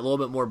vert, a little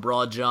bit more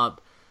broad jump.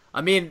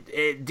 I mean,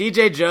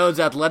 DJ Jones'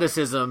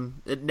 athleticism,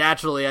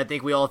 naturally, I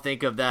think we all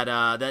think of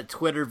that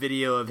Twitter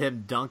video of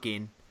him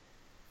dunking.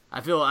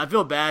 I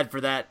feel bad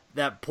for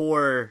that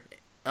poor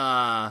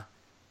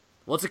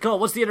what's it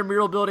called? What's the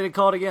intramural building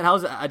called again?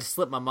 How's it? I just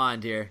slipped my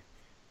mind here.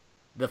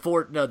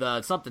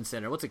 The something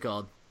center. What's it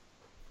called?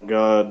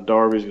 God,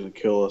 Darby's gonna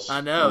kill us.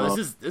 I know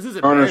this is Turner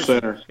embarrassing.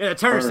 Center. Yeah,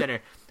 Turner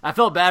Center. I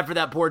felt bad for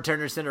that poor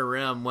Turner Center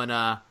rim when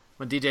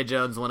DJ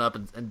Jones went up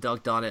and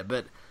dunked on it.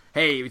 But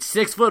hey,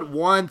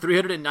 6'1",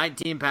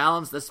 319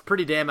 pounds. That's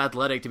pretty damn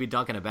athletic to be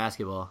dunking a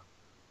basketball.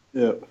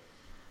 Yeah.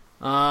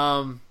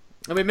 And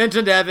we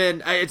mentioned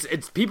Evan.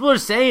 It's people are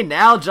saying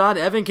now John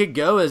Evan could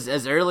go as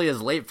early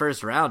as late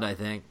first round. I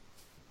think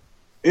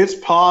It's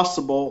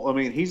possible. I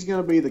mean, he's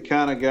going to be the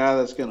kind of guy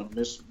that's going to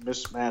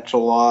mismatch a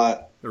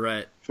lot.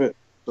 right. Fit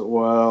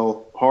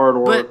well, hard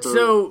worker. But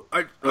so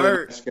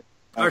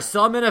are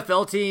some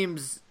NFL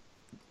teams?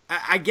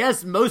 I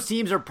guess most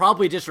teams are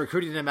probably just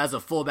recruiting him as a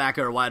fullback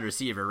or a wide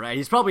receiver, right?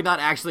 He's probably not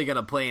actually going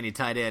to play any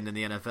tight end in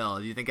the NFL.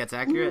 Do you think that's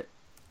accurate?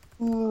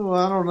 Oh,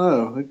 I don't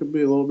know. It could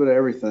be a little bit of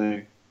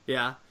everything.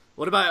 Yeah.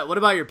 What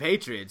about your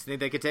Patriots?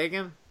 Think they could take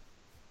him?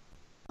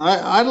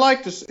 I'd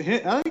like to.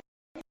 I think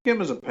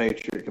him as a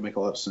Patriot can make a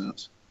lot of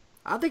sense.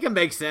 I think it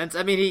makes sense.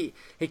 I mean,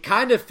 he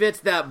kind of fits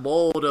that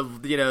mold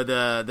of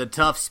the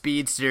tough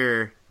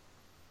speedster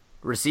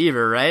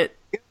receiver, right?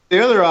 The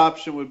other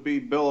option would be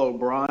Bill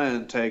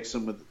O'Brien takes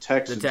him with the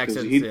Texans. The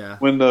Texans, yeah.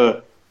 When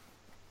when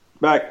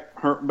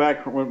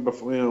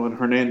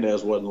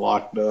Hernandez wasn't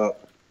locked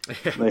up,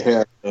 they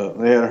had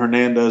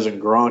Hernandez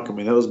and Gronk. I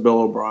mean, that was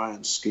Bill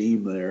O'Brien's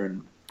scheme there.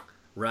 And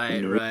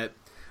right.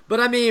 But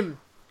I mean,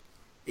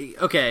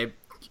 okay,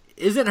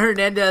 isn't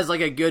Hernandez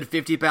like a good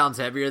 50 pounds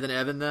heavier than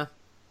Evan though?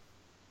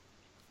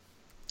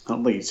 I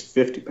don't think he's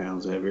 50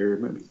 pounds heavier,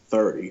 maybe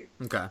 30.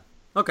 Okay.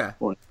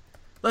 Point.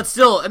 But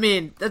still, I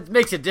mean, that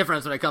makes a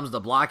difference when it comes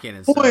to blocking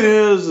and stuff. Point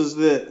is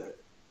that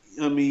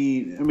I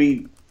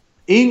mean,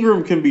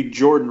 Ingram can be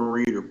Jordan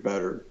Reed or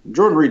better.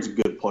 Jordan Reed's a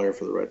good player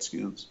for the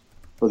Redskins,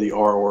 or the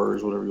R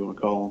words, whatever you want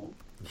to call them.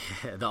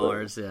 Yeah, the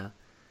R's, yeah.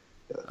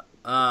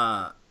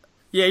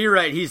 Yeah, you're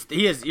right.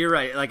 You're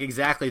right. Like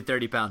exactly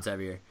 30 pounds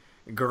heavier.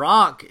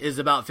 Gronk is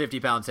about 50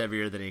 pounds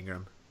heavier than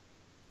Ingram,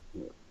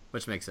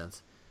 which makes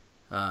sense.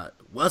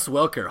 Wes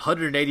Welker,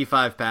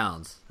 185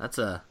 pounds. That's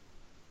a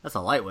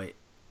lightweight.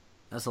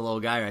 That's a little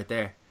guy right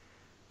there.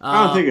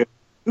 I don't think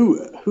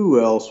who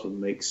else would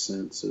make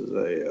sense as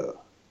a.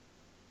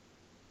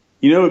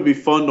 It'd be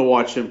fun to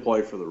watch him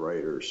play for the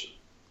Raiders.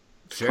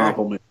 Sure.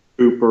 Compliment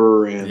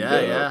Cooper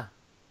and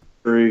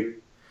Three.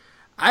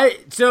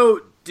 So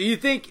do you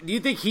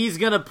think he's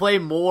gonna play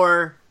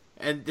more?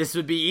 And this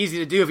would be easy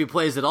to do if he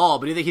plays at all.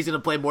 But do you think he's gonna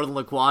play more than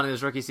Laquan in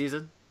his rookie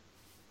season?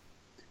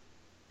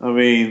 I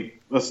mean,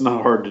 that's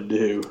not hard to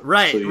do.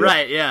 Right, So,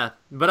 right, yeah.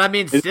 But I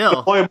mean,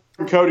 still. Play more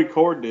than Cody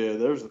Cord did.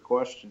 There's the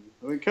question.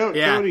 I mean, Cody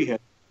had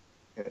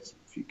a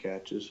few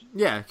catches.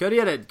 Yeah, Cody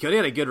had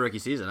a good rookie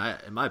season.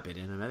 In my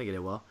opinion, I think he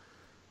did well.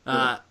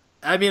 I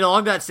mean,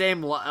 along those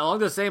same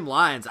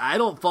lines, I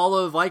don't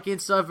follow Viking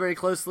stuff very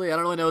closely. I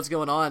don't really know what's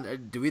going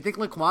on. Do we think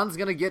Laquan's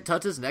going to get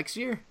touches next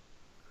year?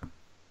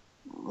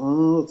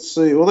 Let's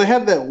see. Well, they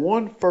had that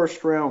one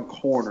first-round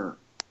corner.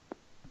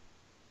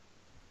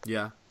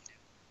 Yeah.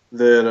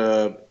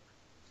 That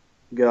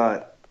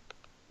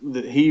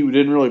he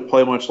didn't really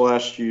play much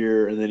last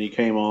year, and then he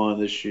came on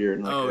this year.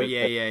 And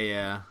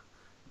yeah.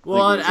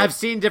 Well, I've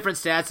seen different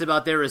stats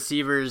about their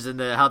receivers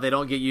and how they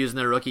don't get used in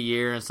their rookie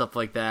year and stuff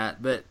like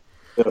that. But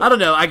I don't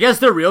know. I guess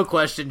the real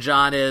question,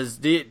 John, is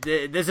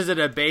this is a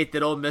debate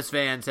that Ole Miss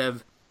fans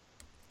have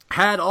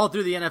had all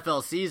through the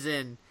NFL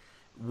season.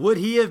 Would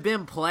he have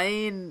been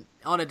playing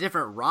on a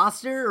different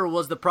roster, or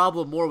was the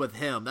problem more with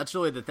him? That's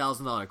really the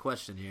 $1,000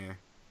 question here.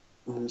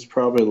 It's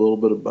probably a little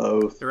bit of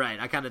both. Right,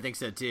 I kind of think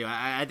so too.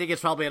 I think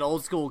it's probably an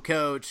old school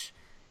coach,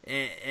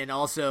 and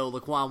also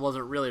Laquan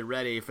wasn't really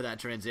ready for that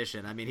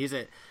transition. I mean,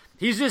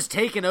 he's just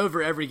taken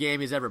over every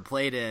game he's ever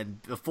played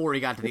in before he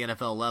got to the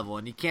NFL level,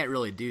 and you can't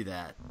really do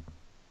that.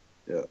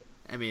 Yeah.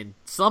 I mean,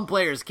 some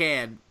players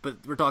can, but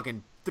we're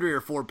talking 3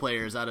 or 4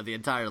 players out of the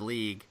entire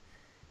league,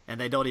 and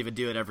they don't even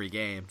do it every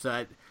game.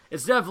 So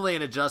it's definitely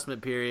an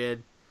adjustment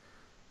period.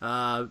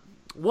 1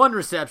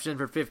 reception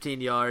for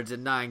 15 yards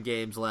in 9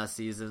 games last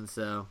season,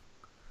 so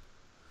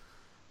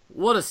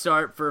what a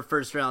start for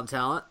first-round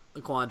talent,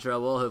 Laquan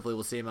Treadwell. Hopefully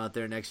we'll see him out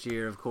there next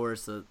year, of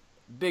course. A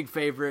big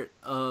favorite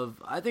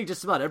of, I think,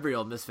 just about every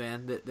Ole Miss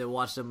fan that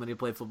watched him when he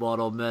played football at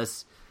Ole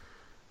Miss.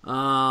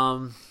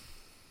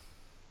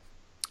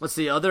 Let's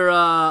see,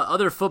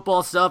 other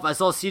football stuff. I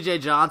saw C.J.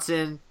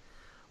 Johnson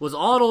was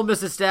on Ole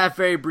Miss's staff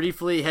very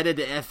briefly, headed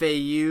to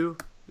FAU.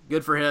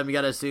 Good for him. You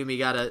got to assume he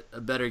got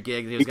a better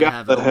gig than he was going to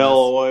have. He got the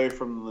hell away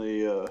from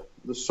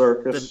the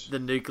circus. The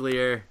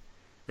nuclear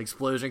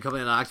explosion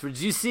coming in Oxford.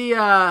 Did you see,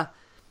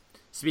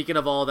 speaking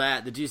of all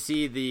that, did you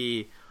see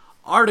the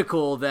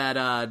article that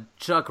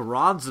Chuck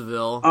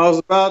Ronzaville I was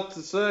about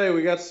to say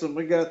we got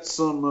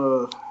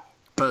some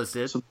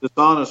posted? Some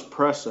dishonest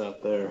press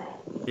out there.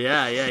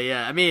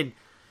 Yeah. I mean,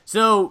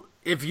 so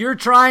if you're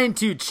trying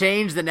to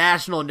change the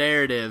national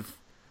narrative,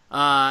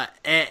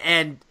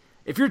 and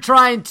if you're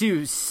trying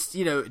to,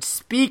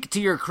 speak to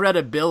your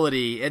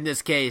credibility in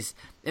this case,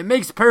 it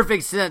makes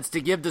perfect sense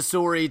to give the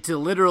story to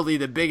literally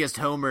the biggest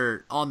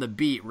homer on the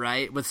beat,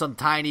 right? With some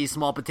tiny,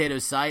 small potato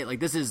site.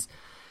 Like, this is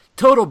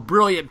total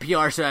brilliant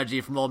PR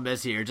strategy from Ole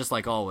Miss here, just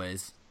like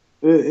always.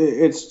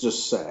 It's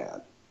just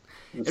sad.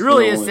 It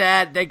really is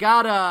sad. They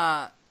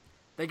got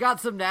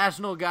some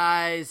national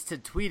guys to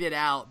tweet it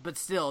out, but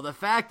still, the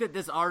fact that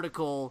this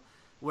article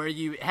where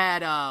you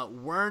had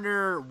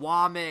Werner,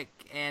 Womack,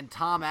 and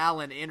Tom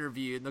Allen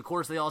interviewed, and of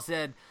course they all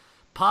said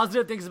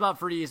positive things about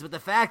Freeze, but the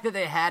fact that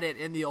they had it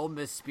in the Ole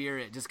Miss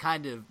spirit just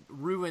kind of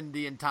ruined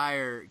the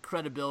entire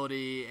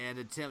credibility and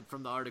attempt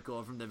from the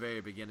article from the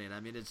very beginning.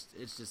 I mean, it's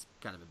just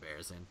kind of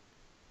embarrassing.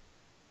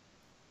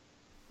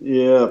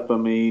 Yep, I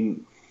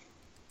mean,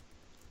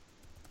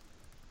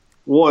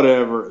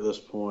 whatever at this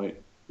point.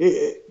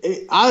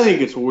 I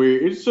think it's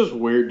weird. It's just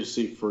weird to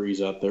see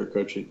Freeze out there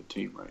coaching the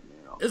team right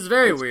now. It's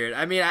very weird.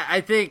 I mean,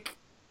 I think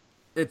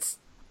it's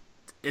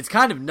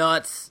kind of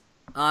nuts,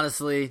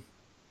 honestly,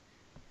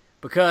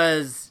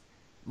 because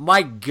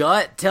my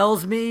gut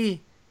tells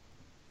me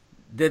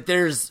that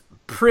there's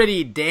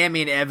pretty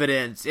damning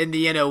evidence in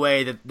the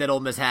NOA that Ole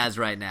Miss has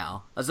right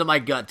now. That's what my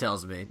gut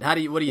tells me. What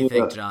do you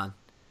think, John?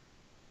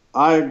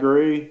 I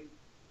agree,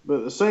 but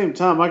at the same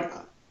time,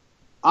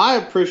 I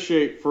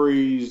appreciate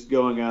Freeze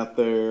going out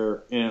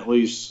there and at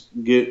least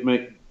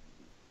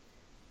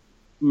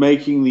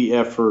making the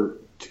effort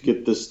to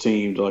get this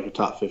team to like a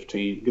top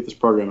 15, get this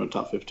program at a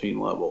top 15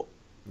 level.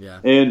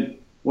 Yeah. And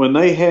when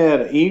they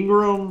had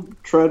Ingram,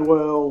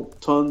 Treadwell,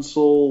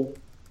 Tunsil,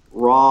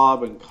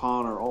 Rob, and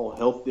Connor all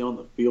healthy on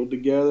the field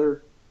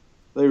together,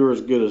 they were as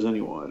good as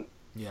anyone.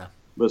 Yeah.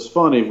 But it's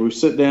funny, if we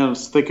sit down and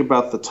think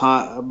about the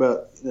time,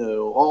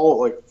 all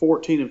like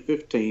 14 and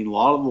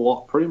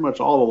 15, pretty much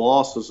all the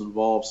losses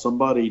involve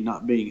somebody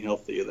not being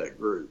healthy of that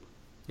group.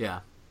 Yeah.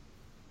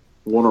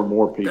 One or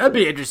more people. That'd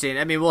be interesting.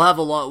 I mean, we'll have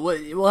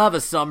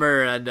a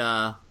summer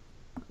and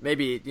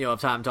maybe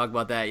have time to talk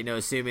about that.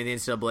 Assuming the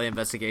NCAA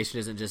investigation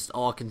isn't just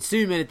all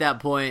consuming at that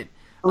point.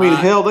 I mean,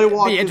 hell, they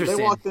walked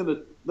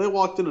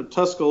into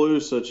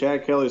Tuscaloosa,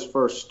 Chad Kelly's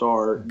first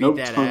start. Beat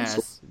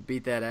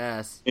that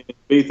ass.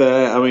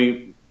 I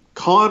mean,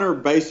 Connor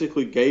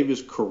basically gave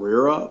his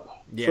career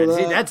up. Yeah,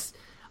 see, that's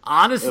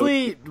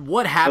honestly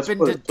what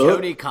happened to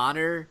Tony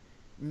Connor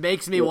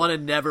makes me want to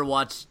never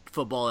watch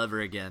football ever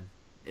again.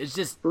 It's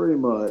just pretty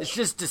much. It's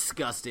just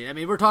disgusting. I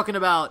mean, we're talking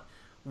about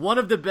one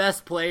of the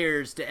best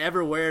players to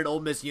ever wear an Ole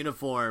Miss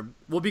uniform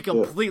will be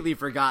completely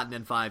forgotten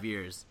in 5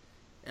 years,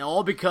 and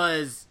all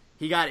because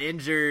he got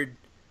injured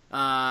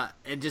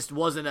and just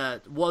wasn't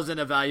a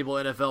valuable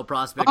NFL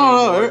prospect.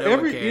 Oh,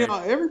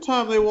 every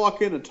time they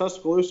walk into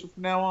Tuscaloosa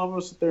from now on, I'm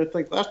gonna sit there and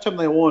think last time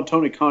they won,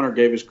 Tony Connor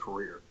gave his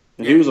career,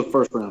 and he was a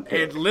first round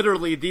pick. And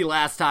literally the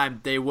last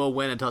time they will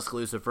win in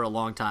Tuscaloosa for a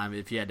long time,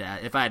 if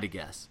I had to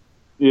guess.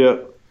 Yeah.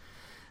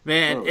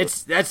 Man,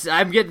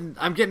 I'm getting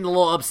a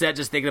little upset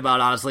just thinking about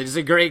it, honestly. Just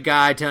a great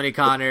guy, Tony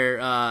Connor.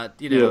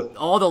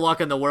 All the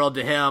luck in the world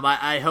to him.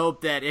 I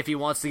hope that if he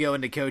wants to go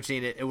into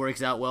coaching, it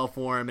works out well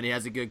for him and he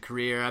has a good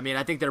career. I mean,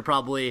 I think there are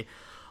probably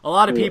a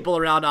lot of people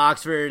around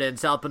Oxford and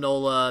South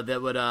Panola that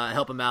would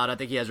help him out. I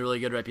think he has a really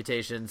good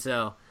reputation.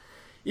 So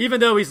even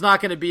though he's not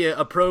going to be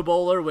a Pro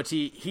Bowler, which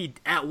he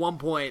at one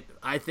point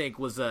I think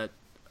was a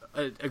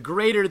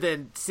greater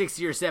than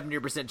 60 or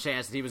 70%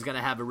 chance that he was going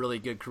to have a really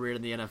good career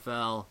in the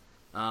NFL.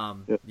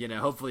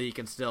 Hopefully he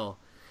can still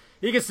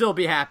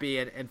be happy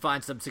and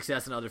find some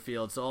success in other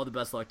fields. So all the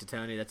best luck to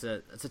Tony. That's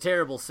a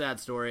terrible, sad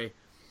story.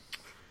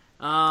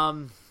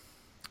 I'm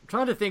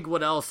trying to think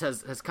what else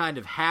has kind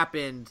of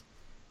happened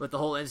with the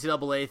whole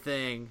NCAA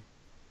thing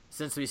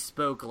since we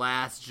spoke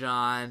last,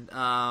 John.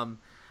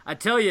 I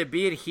tell you,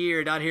 being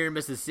here, down here in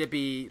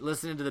Mississippi,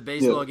 listening to the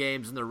baseball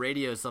games on the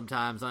radio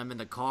sometimes, I'm in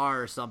the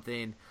car or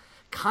something,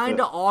 kind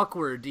of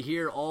awkward to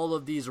hear all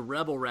of these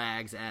Rebel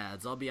Rags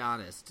ads, I'll be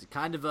honest.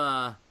 Kind of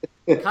a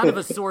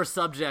sore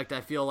subject, I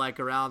feel like,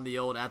 around the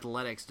old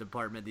athletics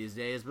department these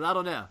days, but I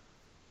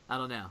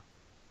don't know.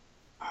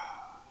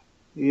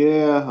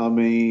 Yeah, I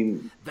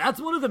mean... That's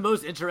one of the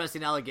most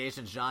interesting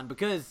allegations, John,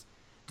 because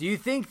do you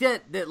think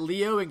that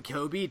Leo and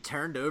Colby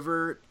turned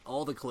over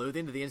all the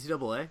clothing to the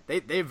NCAA?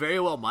 They very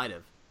well might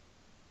have.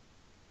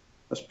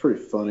 That's pretty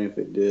funny if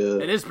it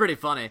did. It is pretty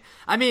funny.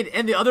 I mean,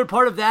 and the other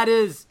part of that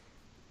is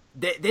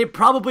they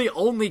probably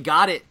only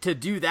got it to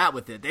do that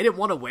with it. They didn't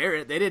want to wear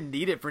it. They didn't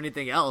need it for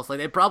anything else. Like,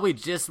 they probably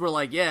just were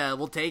like, yeah,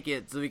 we'll take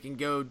it so we can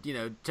go,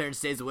 turn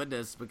state's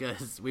witness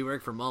because we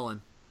work for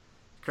Mullen.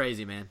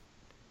 Crazy, man.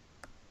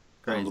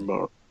 Crazy.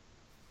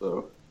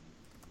 So.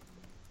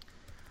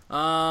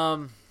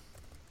 I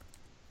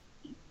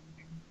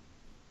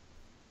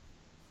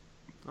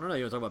don't know.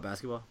 You want to talk about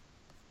basketball?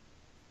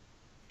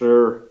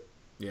 Sure.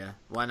 Yeah.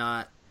 Why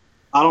not?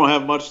 I don't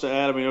have much to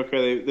add. I mean,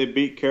 okay, they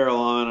beat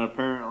Carolina.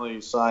 Apparently,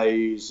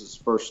 Sai's his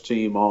first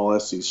team All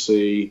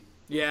SEC.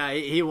 Yeah,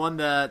 he won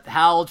the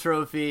Howell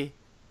Trophy.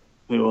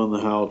 He won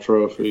the Howell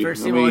Trophy.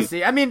 First team All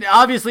SEC. I mean,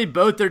 obviously,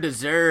 both are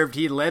deserved.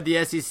 He led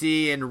the SEC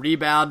in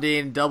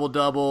rebounding,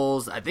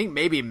 double-doubles. I think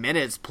maybe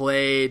minutes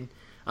played.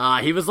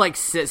 He was like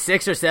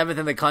 6th or 7th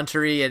in the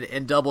country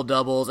in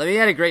double-doubles. I mean, he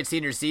had a great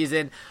senior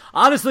season.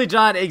 Honestly,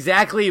 John,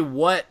 exactly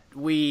what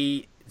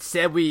we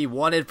said we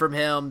wanted from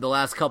him the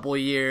last couple of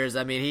years.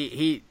 I mean,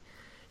 he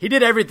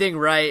did everything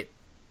right.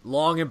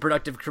 Long and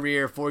productive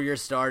career, 4-year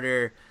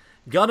starter.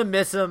 Gonna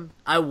miss him.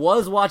 I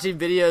was watching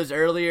videos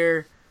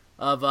earlier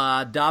of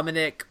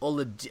Dominic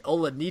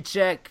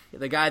Olejniczak,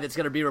 the guy that's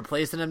going to be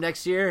replacing him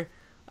next year.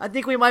 I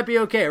think we might be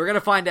okay. We're going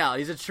to find out.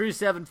 He's a true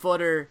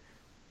 7-footer.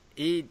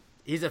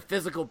 He's a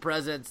physical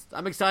presence.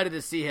 I'm excited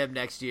to see him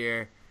next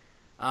year.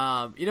 We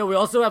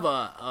also have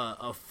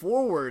a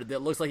forward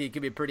that looks like he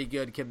could be pretty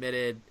good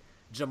committed.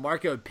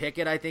 Jamarco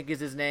Pickett, I think,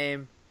 is his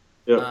name.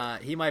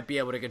 Yep. He might be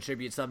able to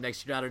contribute some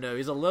next year. I don't know.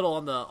 He's a little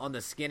on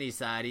the skinny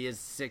side. He is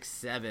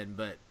 6'7",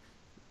 but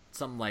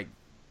something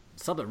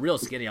real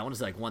skinny. I want to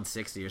say like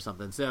 160 or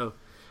something. So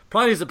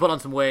probably needs to put on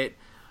some weight.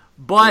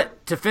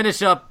 But to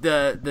finish up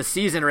the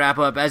season wrap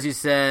up, as you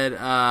said,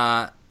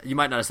 you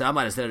might not have said, I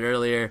might have said it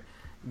earlier,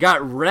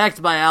 got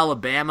wrecked by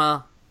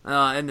Alabama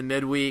in the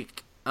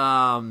midweek,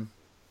 to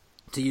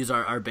use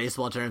our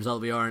baseball terms, although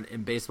we are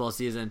in baseball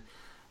season.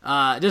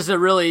 Just a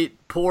really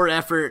poor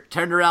effort.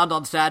 Turned around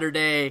on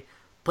Saturday,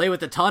 played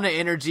with a ton of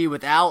energy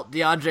without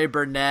DeAndre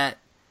Burnett.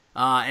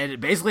 And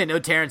basically no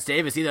Terrence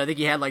Davis either. I think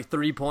he had like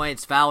 3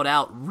 points, fouled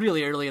out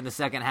really early in the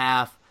second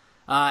half,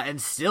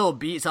 and still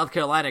beat South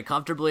Carolina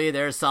comfortably.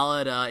 They're a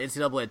solid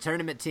NCAA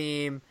tournament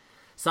team.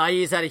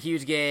 Sai's had a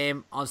huge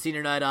game on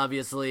senior night,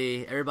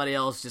 obviously. Everybody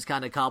else just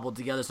kind of cobbled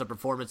together some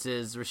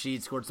performances.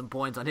 Rashid scored some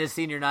points on his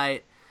senior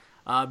night.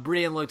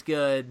 Brian looked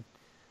good.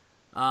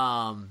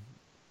 But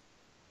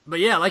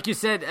yeah, like you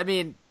said, I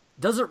mean,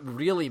 doesn't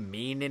really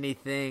mean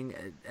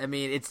anything. I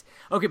mean, it's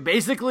okay.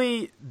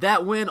 Basically,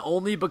 that win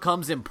only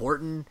becomes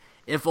important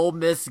if Ole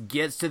Miss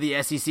gets to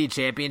the SEC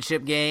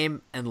championship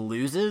game and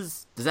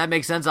loses. Does that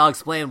make sense? I'll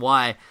explain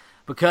why.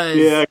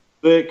 Because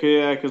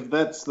because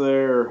that's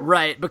their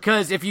right.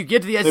 Because if you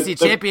get to the SEC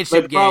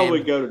championship they probably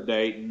game, go to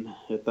Dayton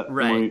at that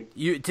right.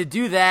 point. To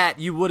do that,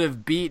 you would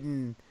have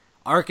beaten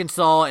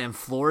Arkansas and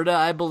Florida,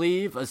 I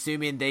believe,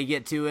 assuming they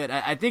get to it.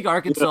 I think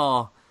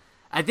Arkansas. Yeah.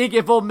 I think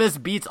if Ole Miss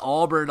beats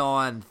Auburn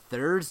on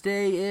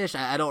Thursday-ish,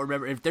 I don't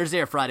remember, if Thursday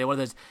or Friday, one of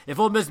those. If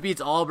Ole Miss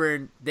beats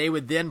Auburn, they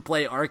would then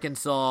play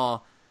Arkansas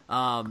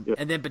and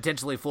then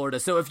potentially Florida.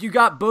 So if you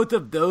got both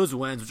of those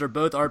wins, which are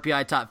both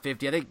RPI top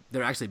 50, I think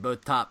they're actually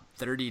both top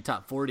 30,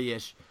 top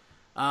 40-ish,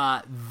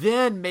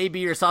 then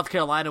maybe your South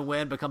Carolina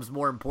win becomes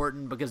more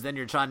important because then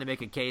you're trying to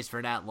make a case for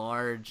an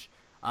at-large.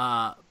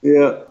 But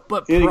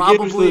and probably it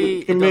gives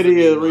the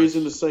committee a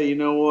reason to say, you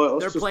know what,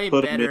 let's they're just playing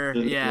put better.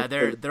 them in. Yeah,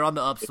 they're on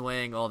the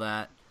upswing, all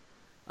that.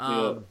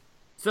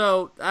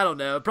 So I don't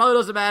know. It probably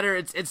doesn't matter.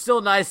 It's still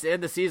nice to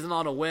end the season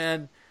on a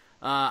win.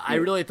 I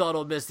really thought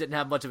Ole Miss didn't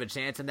have much of a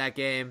chance in that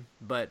game,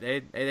 but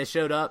they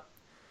showed up.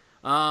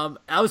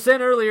 I was saying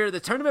earlier, the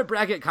tournament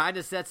bracket kind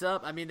of sets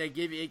up. I mean,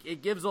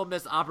 it gives Ole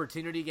Miss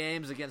opportunity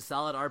games against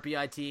solid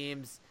RPI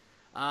teams.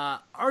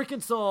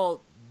 Arkansas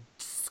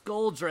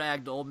skull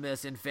dragged Ole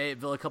Miss in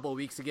Fayetteville a couple of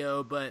weeks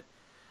ago, but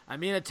I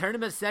mean, a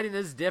tournament setting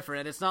is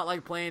different. It's not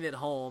like playing at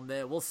home.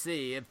 We'll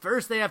see. At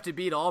first, they have to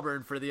beat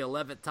Auburn for the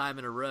 11th time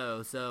in a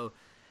row. So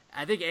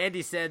I think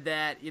Andy said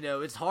that,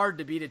 it's hard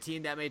to beat a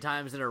team that many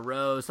times in a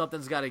row.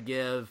 Something's got to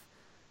give.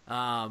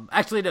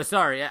 Actually, no,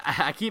 sorry.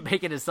 I keep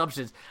making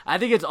assumptions. I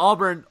think it's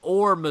Auburn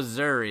or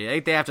Missouri. I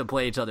think they have to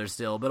play each other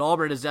still, but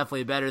Auburn is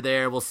definitely better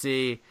there. We'll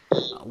see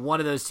one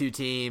of those two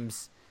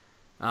teams.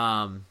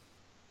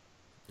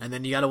 And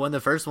then you got to win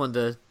the first one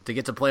to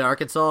get to play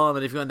Arkansas. And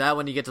then if you win that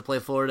one, you get to play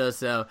Florida.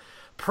 So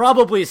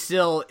probably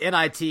still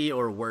NIT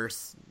or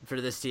worse for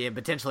this team.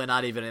 Potentially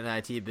not even an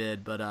NIT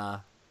bid. But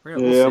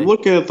Yeah, I'm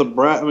looking at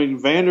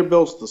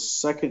Vanderbilt's the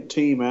second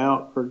team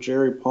out for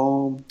Jerry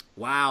Palm.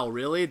 Wow,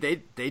 really?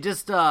 They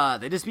just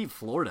beat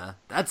Florida.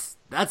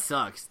 That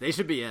sucks. They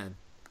should be in.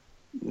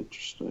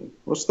 Interesting.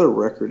 What's their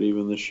record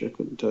even this year? I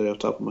couldn't tell you off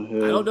the top of my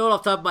head. I don't know it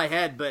off the top of my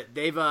head, but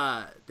they've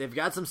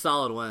got some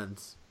solid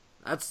wins.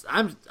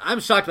 I'm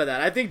shocked by that.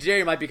 I think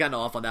Jerry might be kind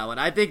of off on that one.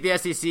 I think the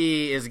SEC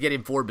is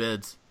getting 4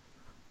 bids.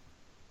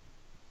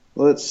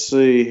 Let's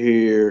see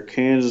here.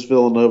 Kansas,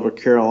 Villanova,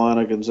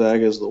 Carolina,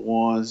 Gonzaga is the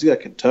 1. He's got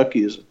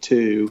Kentucky as a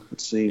 2. It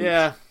seems.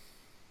 Yeah.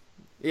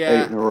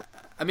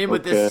 I mean,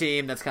 with Okay. this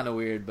team, that's kind of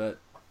weird, but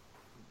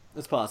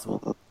it's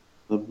possible.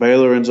 The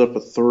Baylor ends up a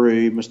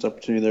 3. Missed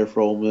opportunity there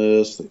for Ole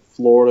Miss.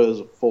 Florida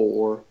is a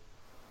 4.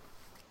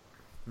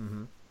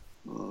 Mm-hmm.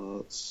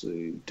 Let's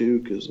see.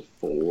 Duke is a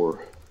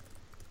 4.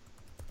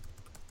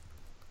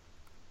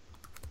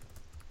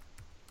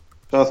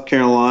 South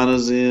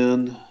Carolina's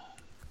in.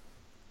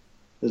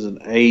 Is an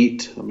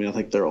 8. I mean, I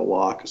think they're a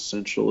lock,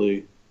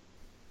 essentially.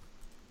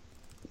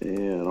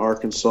 And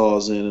Arkansas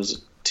is in as a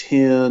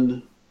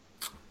 10.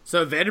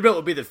 So Vanderbilt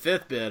would be the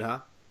 5th bid,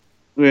 huh?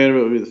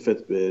 Vanderbilt would be the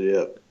 5th bid,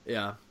 yep.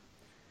 Yeah.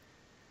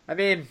 I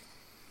mean,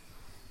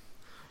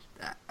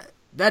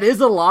 that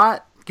is a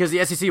lot because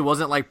the SEC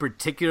wasn't like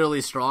particularly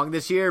strong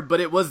this year,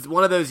 but it was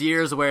one of those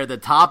years where the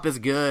top is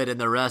good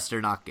and the rest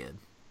are not good.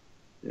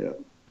 Yeah.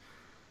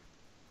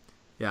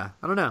 Yeah,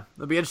 I don't know.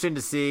 It'll be interesting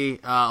to see.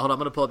 Hold on, I'm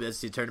going to pull up the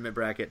SEC tournament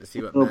bracket to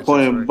see what We're matchups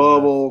playing we're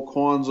bubble,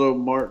 Quanzo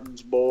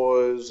Martin's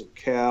boys,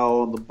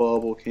 Cal in the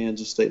bubble,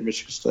 Kansas State,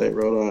 Michigan State,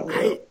 Rhode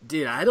Island.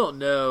 I don't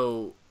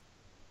know.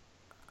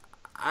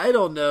 I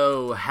don't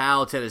know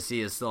how Tennessee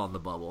is still on the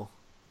bubble.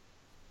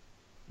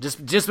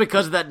 Just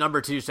because of that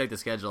number 2 strength of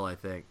schedule, I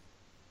think.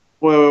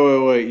 Wait.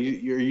 Are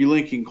you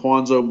linking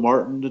Quanzo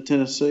Martin to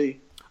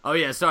Tennessee? Oh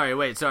yeah, sorry.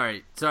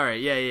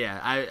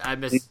 Yeah. I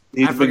missed.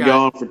 He's been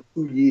gone for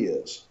 2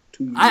 years.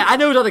 I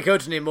know he's not the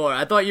coach anymore.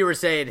 I thought you were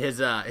saying his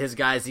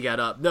guys he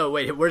got up. No,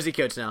 wait, where's he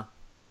coach now?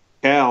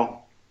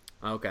 Cal.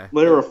 Okay.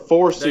 They were a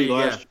 4 seed go.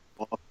 last year,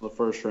 lost in the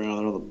first round.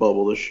 They're on the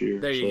bubble this year.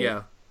 There you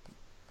go.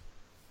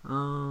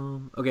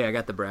 Okay, I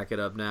got the bracket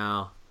up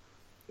now.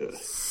 Good.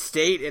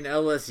 State and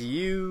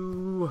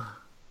LSU,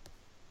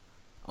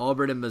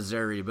 Auburn and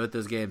Missouri. Both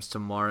those games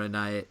tomorrow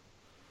night.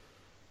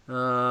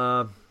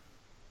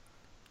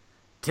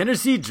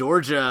 Tennessee,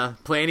 Georgia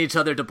playing each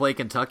other to play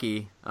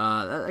Kentucky.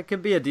 That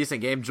could be a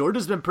decent game.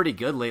 Georgia's been pretty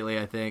good lately,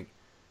 I think.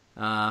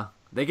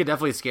 They could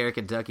definitely scare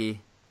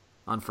Kentucky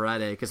on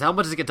Friday. Because how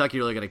much is Kentucky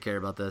really going to care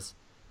about this?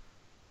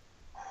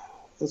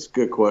 That's a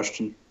good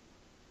question.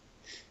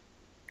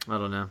 I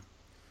don't know.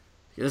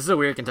 This is a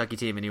weird Kentucky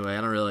team anyway.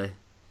 I don't really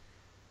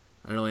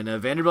know.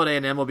 Vanderbilt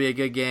A&M will be a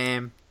good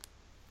game.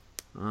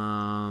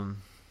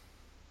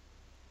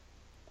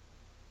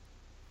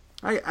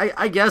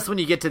 I guess when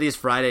you get to these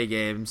Friday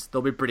games,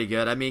 they'll be pretty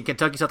good. I mean,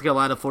 Kentucky, South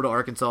Carolina, Florida,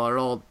 Arkansas are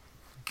all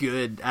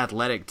good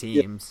athletic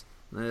teams.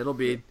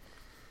 Yep.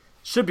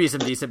 Should be some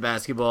decent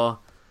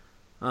basketball.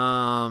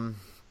 I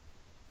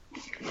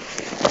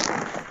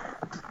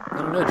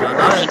don't know,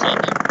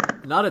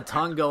 John. Not a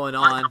ton going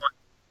on.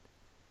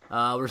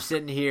 We're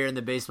sitting here in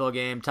the baseball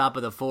game, top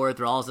of the 4th.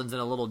 Rollison's in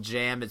a little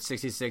jam at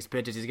 66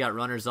 pitches. He's got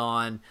runners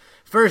on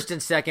first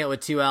and second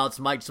with 2 outs.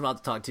 Mike just went out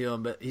to talk to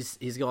him, but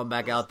he's going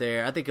back out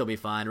there. I think he'll be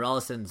fine.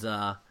 Rollison's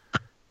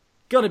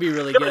going to be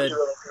really good,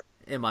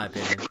 in my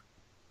opinion.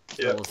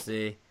 Yeah. So we'll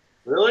see.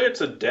 Really,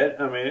 it's a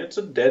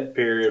dead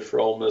period for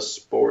Ole Miss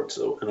sports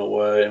in a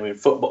way. I mean,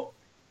 football,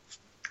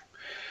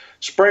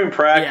 spring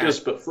practice,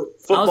 yeah. But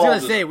football. I was going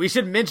to say we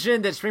should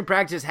mention that spring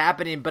practice is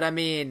happening, but I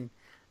mean,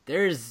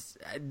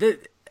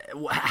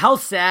 how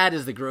sad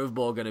is the Grove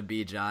Bowl going to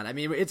be, John? I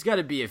mean, it's going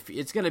to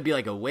be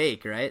like a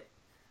wake, right?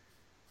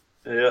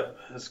 Yeah,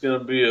 it's going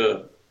to be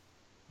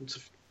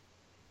it's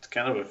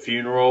kind of a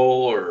funeral,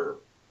 or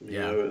you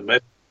know,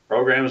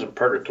 programs in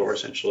purgatory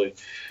essentially.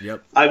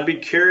 Yep. I'd be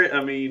curious.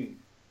 I mean,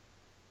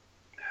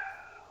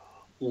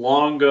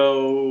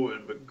 Longo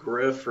and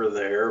McGriff are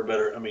there,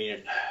 but I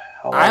mean,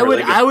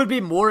 I would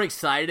be more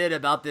excited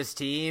about this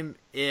team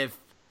if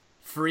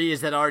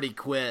Freeze had already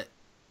quit,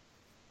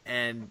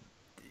 and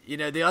you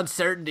know, the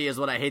uncertainty is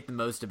what I hate the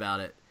most about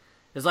it.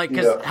 It's like,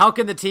 because how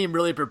can the team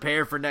really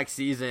prepare for next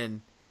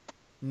season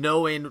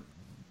knowing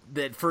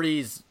that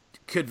Freeze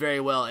could very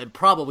well and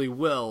probably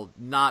will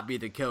not be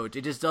the coach?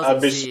 It just doesn't.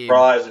 I'd be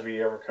surprised if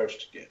he ever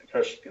coached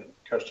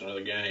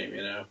another game.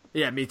 You know.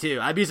 Yeah, me too.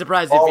 I'd be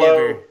surprised if he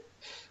ever.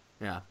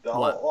 Yeah.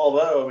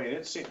 Although I mean,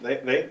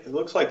 it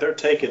looks like they're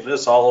taking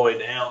this all the way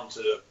down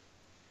to.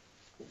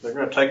 They're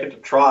going to take it to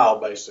trial,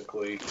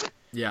 basically.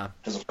 Yeah.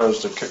 As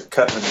opposed to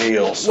cutting the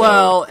deal. So.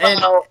 Well,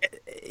 and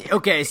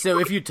okay, so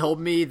if you told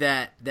me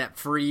that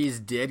Freeze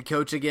did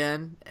coach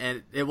again,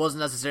 and it wasn't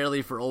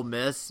necessarily for Ole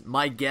Miss,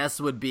 my guess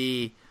would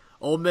be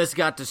Ole Miss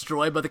got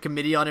destroyed by the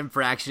Committee on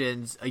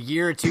Infractions. A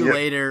year or two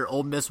later,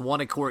 Ole Miss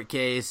won a court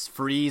case.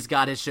 Freeze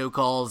got his show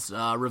calls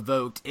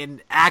revoked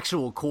in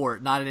actual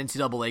court, not an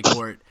NCAA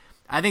court.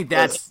 I think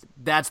that's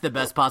the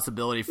best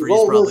possibility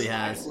Freeze probably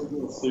has.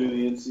 Through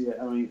the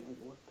NCAA, I mean,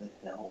 what the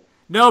hell?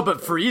 No,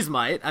 but Freeze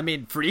might. I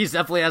mean, Freeze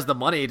definitely has the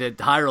money to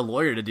hire a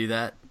lawyer to do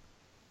that.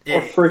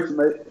 Or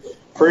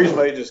Freeze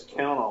may just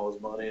count all his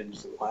money and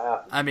just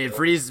laugh. I mean,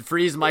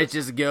 Freeze might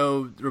just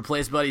go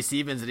replace Buddy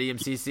Stevens at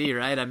EMCC,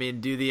 right? I mean,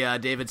 do the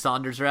David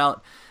Saunders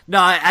route. No,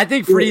 I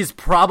think Freeze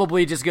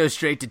probably just goes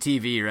straight to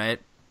TV,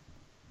 right?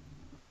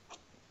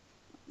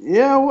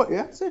 Yeah,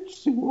 that's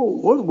interesting.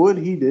 What would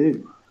he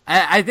do?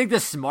 I think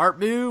the smart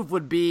move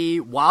would be,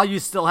 while you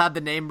still have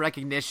the name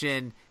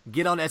recognition,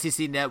 get on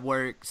SEC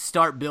Network,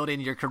 start building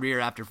your career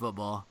after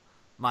football.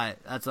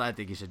 That's what I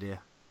think you should do.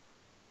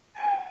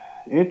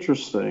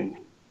 Interesting.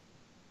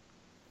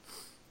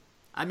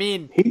 I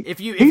mean,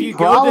 if you he'd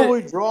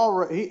probably draw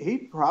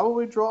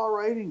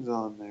ratings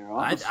on there.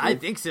 Honestly. I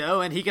think so,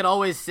 and he could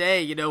always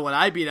say, when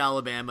I beat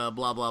Alabama,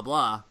 blah blah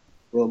blah,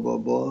 blah blah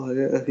blah.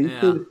 Yeah, he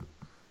could.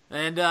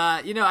 And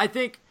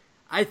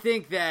I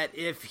think that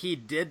if he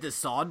did the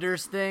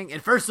Saunders thing,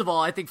 and first of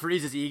all, I think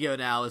Freeze's ego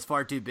now is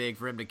far too big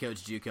for him to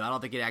coach JUCO. I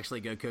don't think he'd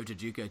actually go coach a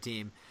JUCO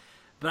team.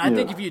 But I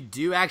think if you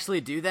do actually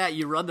do that,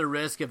 you run the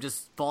risk of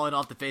just falling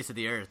off the face of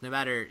the earth. No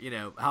matter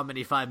how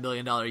many $5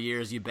 million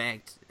years you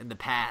banked in the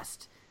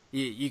past,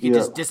 you can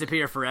just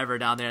disappear forever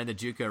down there in the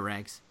JUCO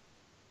ranks.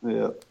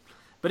 Yeah.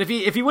 But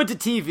if he went to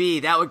TV,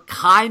 that would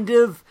kind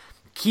of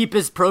keep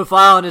his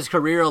profile and his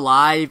career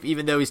alive,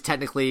 even though he's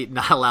technically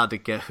not allowed to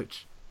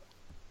coach.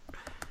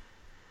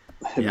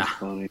 That'd be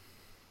funny.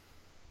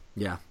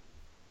 Yeah,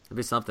 it'd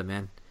be something,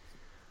 man.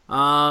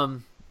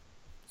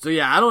 So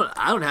yeah, I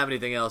don't have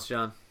anything else,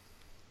 John.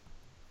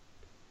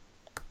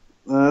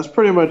 That's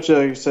pretty much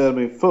like I said. I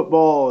mean,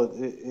 football,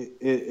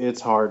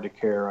 it's hard to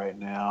care right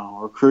now.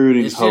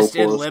 Recruiting's hopeless. It's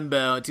just in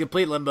limbo. It's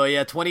complete limbo.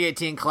 Yeah,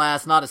 2018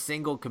 class, not a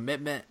single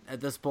commitment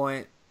at this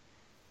point.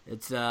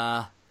 It's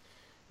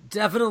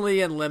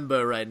definitely in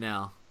limbo right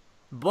now.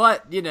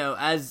 But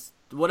as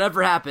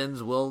whatever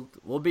happens, we'll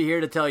be here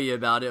to tell you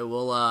about it.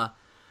 We'll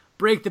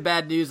break the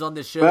bad news on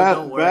this show.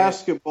 Don't worry.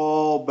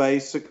 Basketball,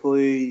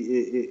 basically,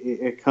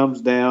 it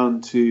comes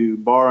down to,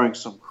 barring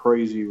some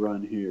crazy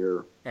run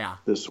here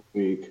this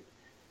week,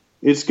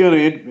 it's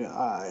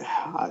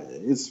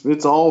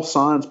all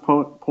signs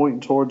pointing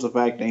towards the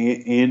fact that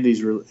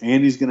Andy's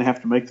going to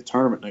have to make the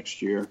tournament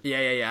next year.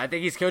 Yeah. I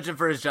think he's coaching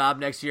for his job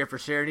next year for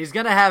sure, and he's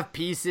going to have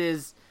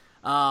pieces.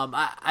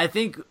 I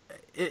think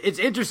it's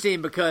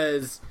interesting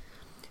because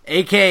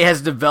AK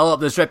has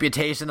developed this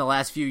reputation the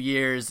last few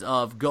years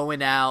of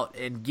going out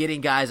and getting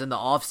guys in the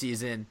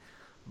offseason,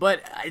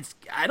 but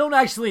I don't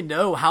actually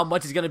know how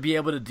much he's going to be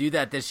able to do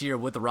that this year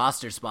with the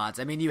roster spots.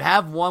 I mean, you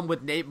have one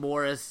with Nate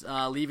Morris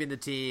leaving the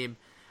team.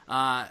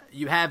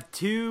 You have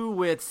two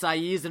with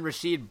Saiz and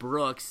Rasheed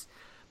Brooks,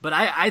 but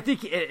I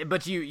think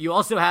you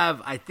also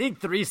have, I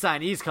think, 3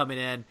 signees coming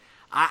in.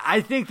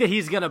 I think that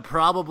he's going to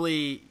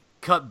probably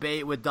cut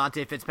bait with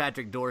Dante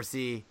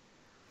Fitzpatrick-Dorsey.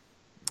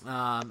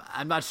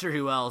 I'm not sure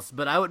who else,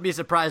 but I wouldn't be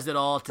surprised at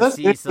all to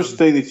see some. That's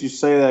interesting that you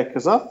say that,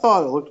 because I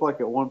thought it looked like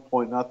at one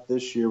point, not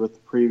this year, but the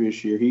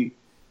previous year, he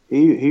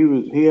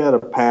had a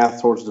path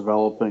towards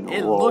developing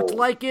a role. It looked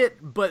like it,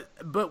 but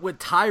with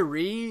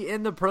Tyree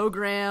in the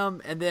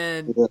program, and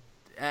then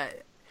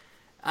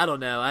I don't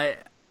know.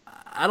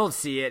 I don't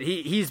see it.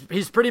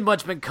 He's pretty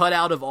much been cut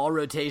out of all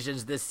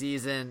rotations this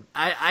season.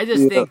 I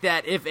just think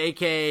that if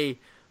AK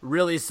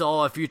really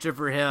saw a future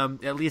for him,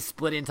 at least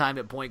splitting time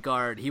at point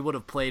guard, he would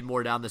have played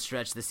more down the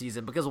stretch this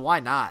season, because why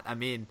not? I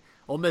mean,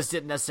 Ole Miss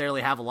didn't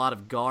necessarily have a lot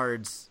of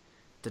guards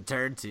to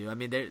turn to. I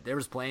mean, there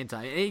was playing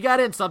time. And he got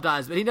in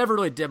sometimes, but he never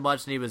really did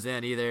much when he was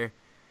in either.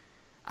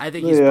 I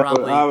think he's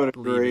probably I would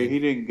agree. leaving. He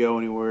didn't go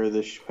anywhere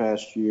this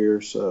past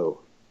year, so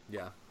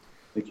yeah,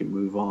 they can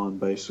move on,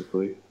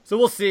 basically. So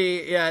we'll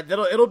see. Yeah,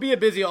 it'll be a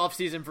busy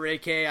offseason for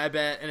AK, I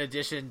bet, in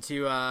addition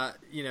to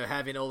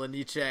having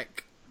Olenicek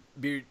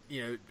be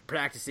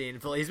practicing.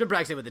 He's been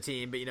practicing with the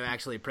team, but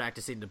actually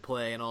practicing to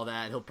play and all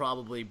that. He'll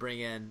probably bring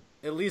in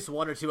at least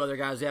 1 or 2 other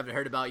guys we haven't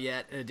heard about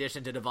yet, in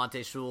addition to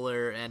Devontae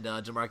Schuler and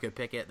Jamarco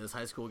Pickett, those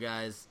high school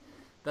guys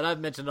that I've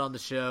mentioned on the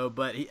show.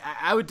 But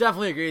I would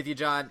definitely agree with you,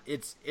 John.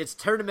 It's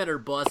tournament or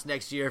bust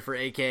next year for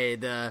AK.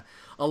 A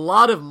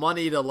lot of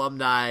moneyed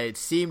alumni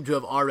seem to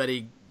have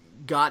already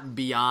gotten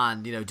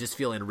beyond just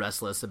feeling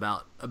restless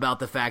about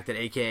the fact that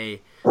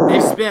AK,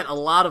 they've spent a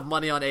lot of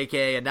money on AK,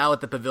 and now at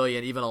the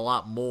Pavilion even a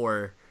lot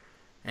more,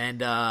 and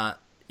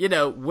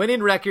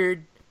winning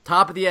record,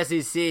 top of the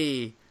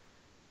SEC,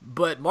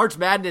 but March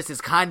Madness is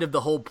kind of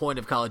the whole point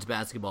of college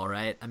basketball,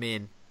 right? I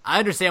mean, I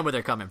understand where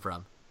they're coming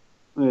from.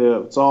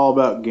 Yeah, it's all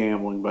about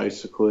gambling,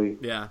 basically.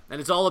 Yeah,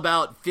 and it's all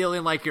about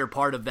feeling like you're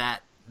part of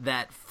that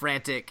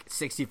frantic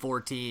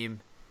 64 team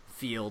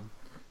field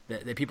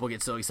that people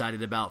get so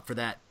excited about for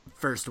that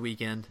first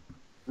weekend.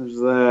 There's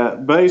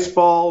that.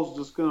 Baseball's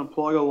just going to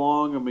plug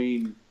along. I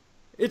mean,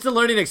 it's a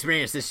learning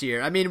experience this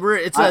year. I mean,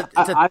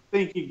 I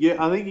think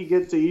you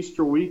get to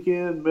Easter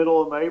weekend,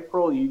 middle of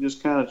April, you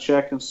just kind of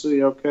check and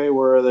see, okay,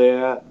 where are they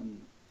at, and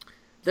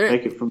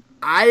take it from.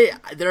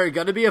 They're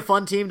going to be a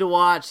fun team to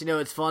watch.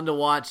 It's fun to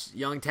watch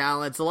young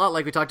talents. A lot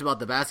like we talked about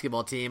the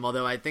basketball team,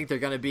 although I think they're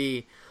going to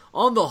be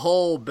on the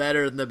whole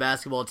better than the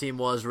basketball team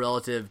was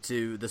relative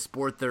to the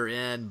sport they're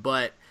in.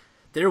 But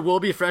there will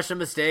be freshman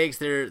mistakes.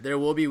 There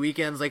will be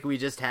weekends like we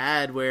just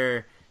had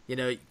where,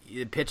 the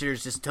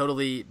pitchers just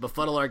totally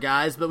befuddle our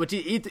guys. But with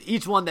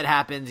each one that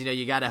happens,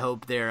 you got to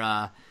hope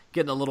they're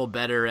getting a little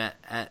better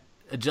at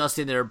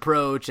adjusting their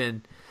approach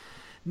and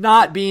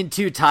not being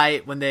too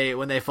tight when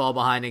they fall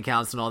behind in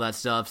counts and all that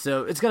stuff.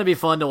 So it's going to be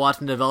fun to watch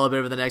them develop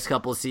over the next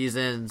couple of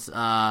seasons.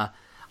 I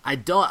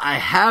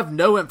have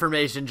no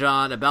information,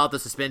 John, about the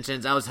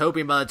suspensions. I was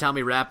hoping by the time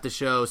we wrap the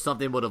show,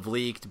 something would have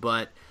leaked,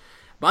 but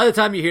by the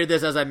time you hear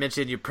this, as I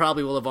mentioned, you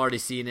probably will have already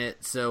seen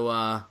it.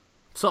 So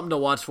something to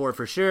watch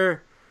for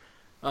sure.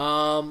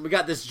 We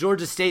got this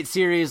Georgia State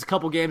series, a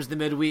couple games in the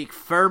midweek.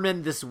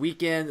 Furman this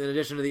weekend, in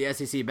addition to the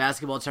SEC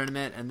basketball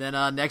tournament, and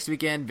then next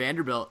weekend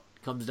Vanderbilt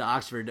comes to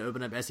Oxford to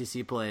open up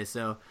SEC play.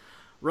 So,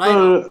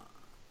 are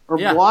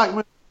Blackman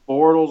and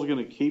Bortles going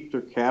to keep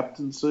their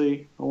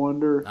captaincy? I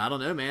wonder. I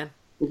don't know, man.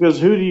 Because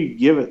who do you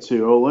give it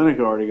to? Olenek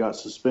already got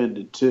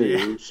suspended too.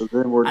 Yeah. So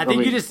then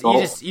you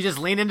just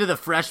lean into the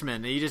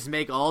freshmen. You just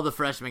make all the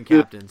freshmen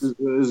captains.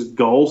 Is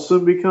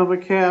Golson become a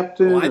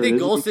captain? Well, I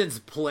think Golson's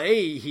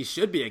play. He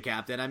should be a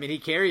captain. I mean, he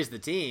carries the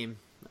team.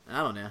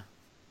 I don't know.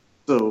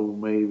 So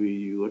maybe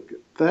you look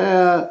at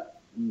that.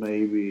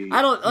 Maybe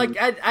I don't like.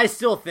 I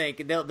still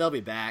think they'll be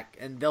back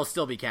and they'll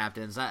still be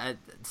captains.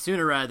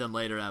 Sooner rather than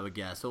later, I would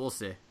guess. So we'll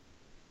see.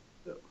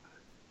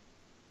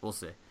 We'll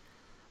see.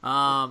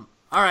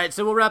 All right,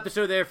 so we'll wrap the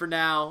show there for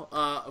now.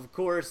 Of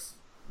course,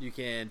 you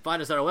can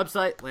find us at our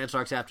website,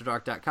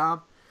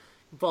 landsharksafterdark.com.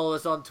 You can follow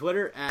us on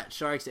Twitter at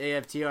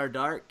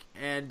sharksaftdark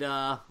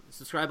and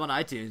subscribe on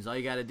iTunes. All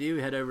you got to do,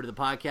 head over to the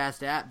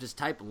podcast app, just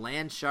type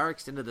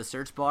Landsharks into the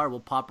search bar. We'll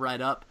pop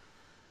right up.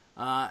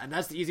 And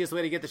that's the easiest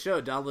way to get the show.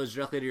 It downloads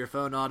directly to your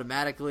phone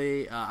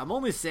automatically. I'm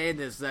only saying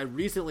this because I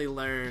recently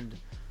learned,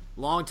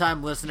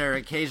 longtime listener,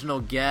 occasional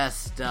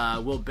guest,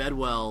 Will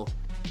Bedwell,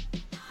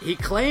 he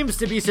claims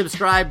to be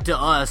subscribed to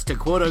us to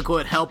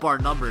quote-unquote help our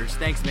numbers.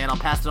 Thanks, man. I'll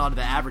pass it on to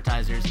the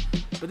advertisers.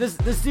 But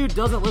this dude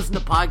doesn't listen to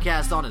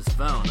podcasts on his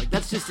phone. Like,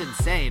 that's just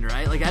insane,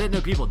 right? Like, I didn't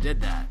know people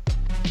did that.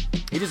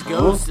 He just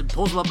goes and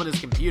pulls them up on his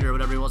computer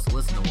whenever he wants to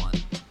listen to one.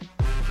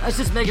 That's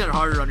just making it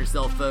harder on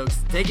yourself,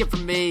 folks. Take it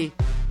from me.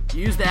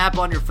 Use the app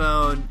on your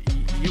phone.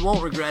 You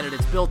won't regret it.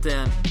 It's built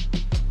in.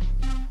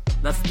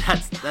 That's.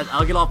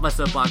 I'll get off my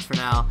soapbox for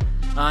now.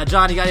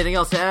 John, you got anything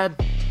else to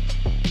add?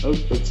 Nope,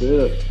 that's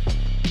it.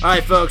 All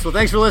right, folks. Well,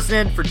 thanks for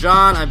listening. For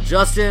John, I'm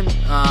Justin.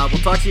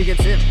 We'll talk to you again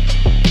soon.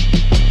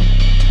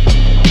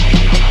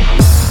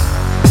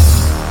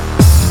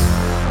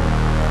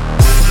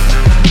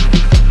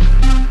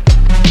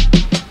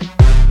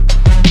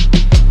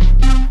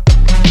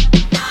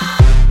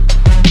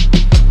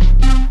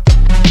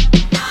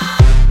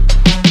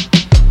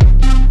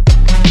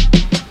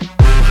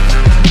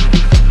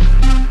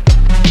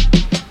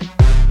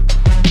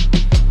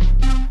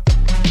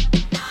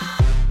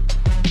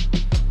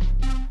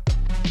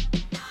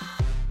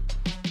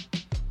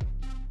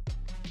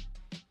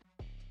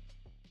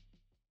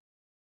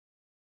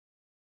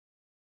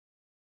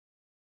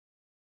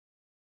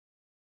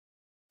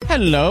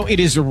 Hello, it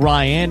is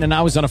Ryan, and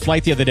I was on a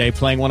flight the other day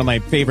playing one of my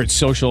favorite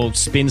social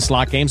spin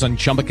slot games on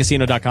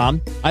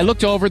ChumbaCasino.com. I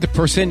looked over at the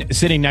person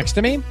sitting next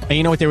to me, and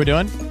you know what they were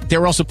doing? They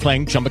were also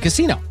playing Chumba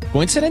Casino.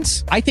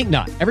 Coincidence? I think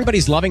not.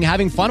 Everybody's loving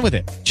having fun with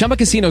it. Chumba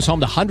Casino is home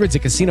to hundreds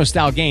of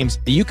casino-style games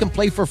that you can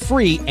play for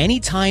free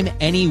anytime,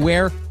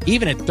 anywhere,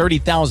 even at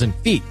 30,000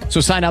 feet. So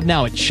sign up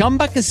now at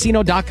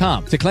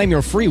ChumbaCasino.com to claim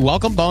your free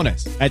welcome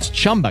bonus. That's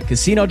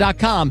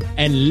ChumbaCasino.com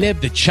and live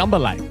the Chumba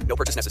life. No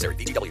purchase necessary.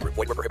 VGW. Void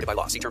where prohibited by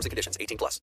law. See terms and conditions. 18+.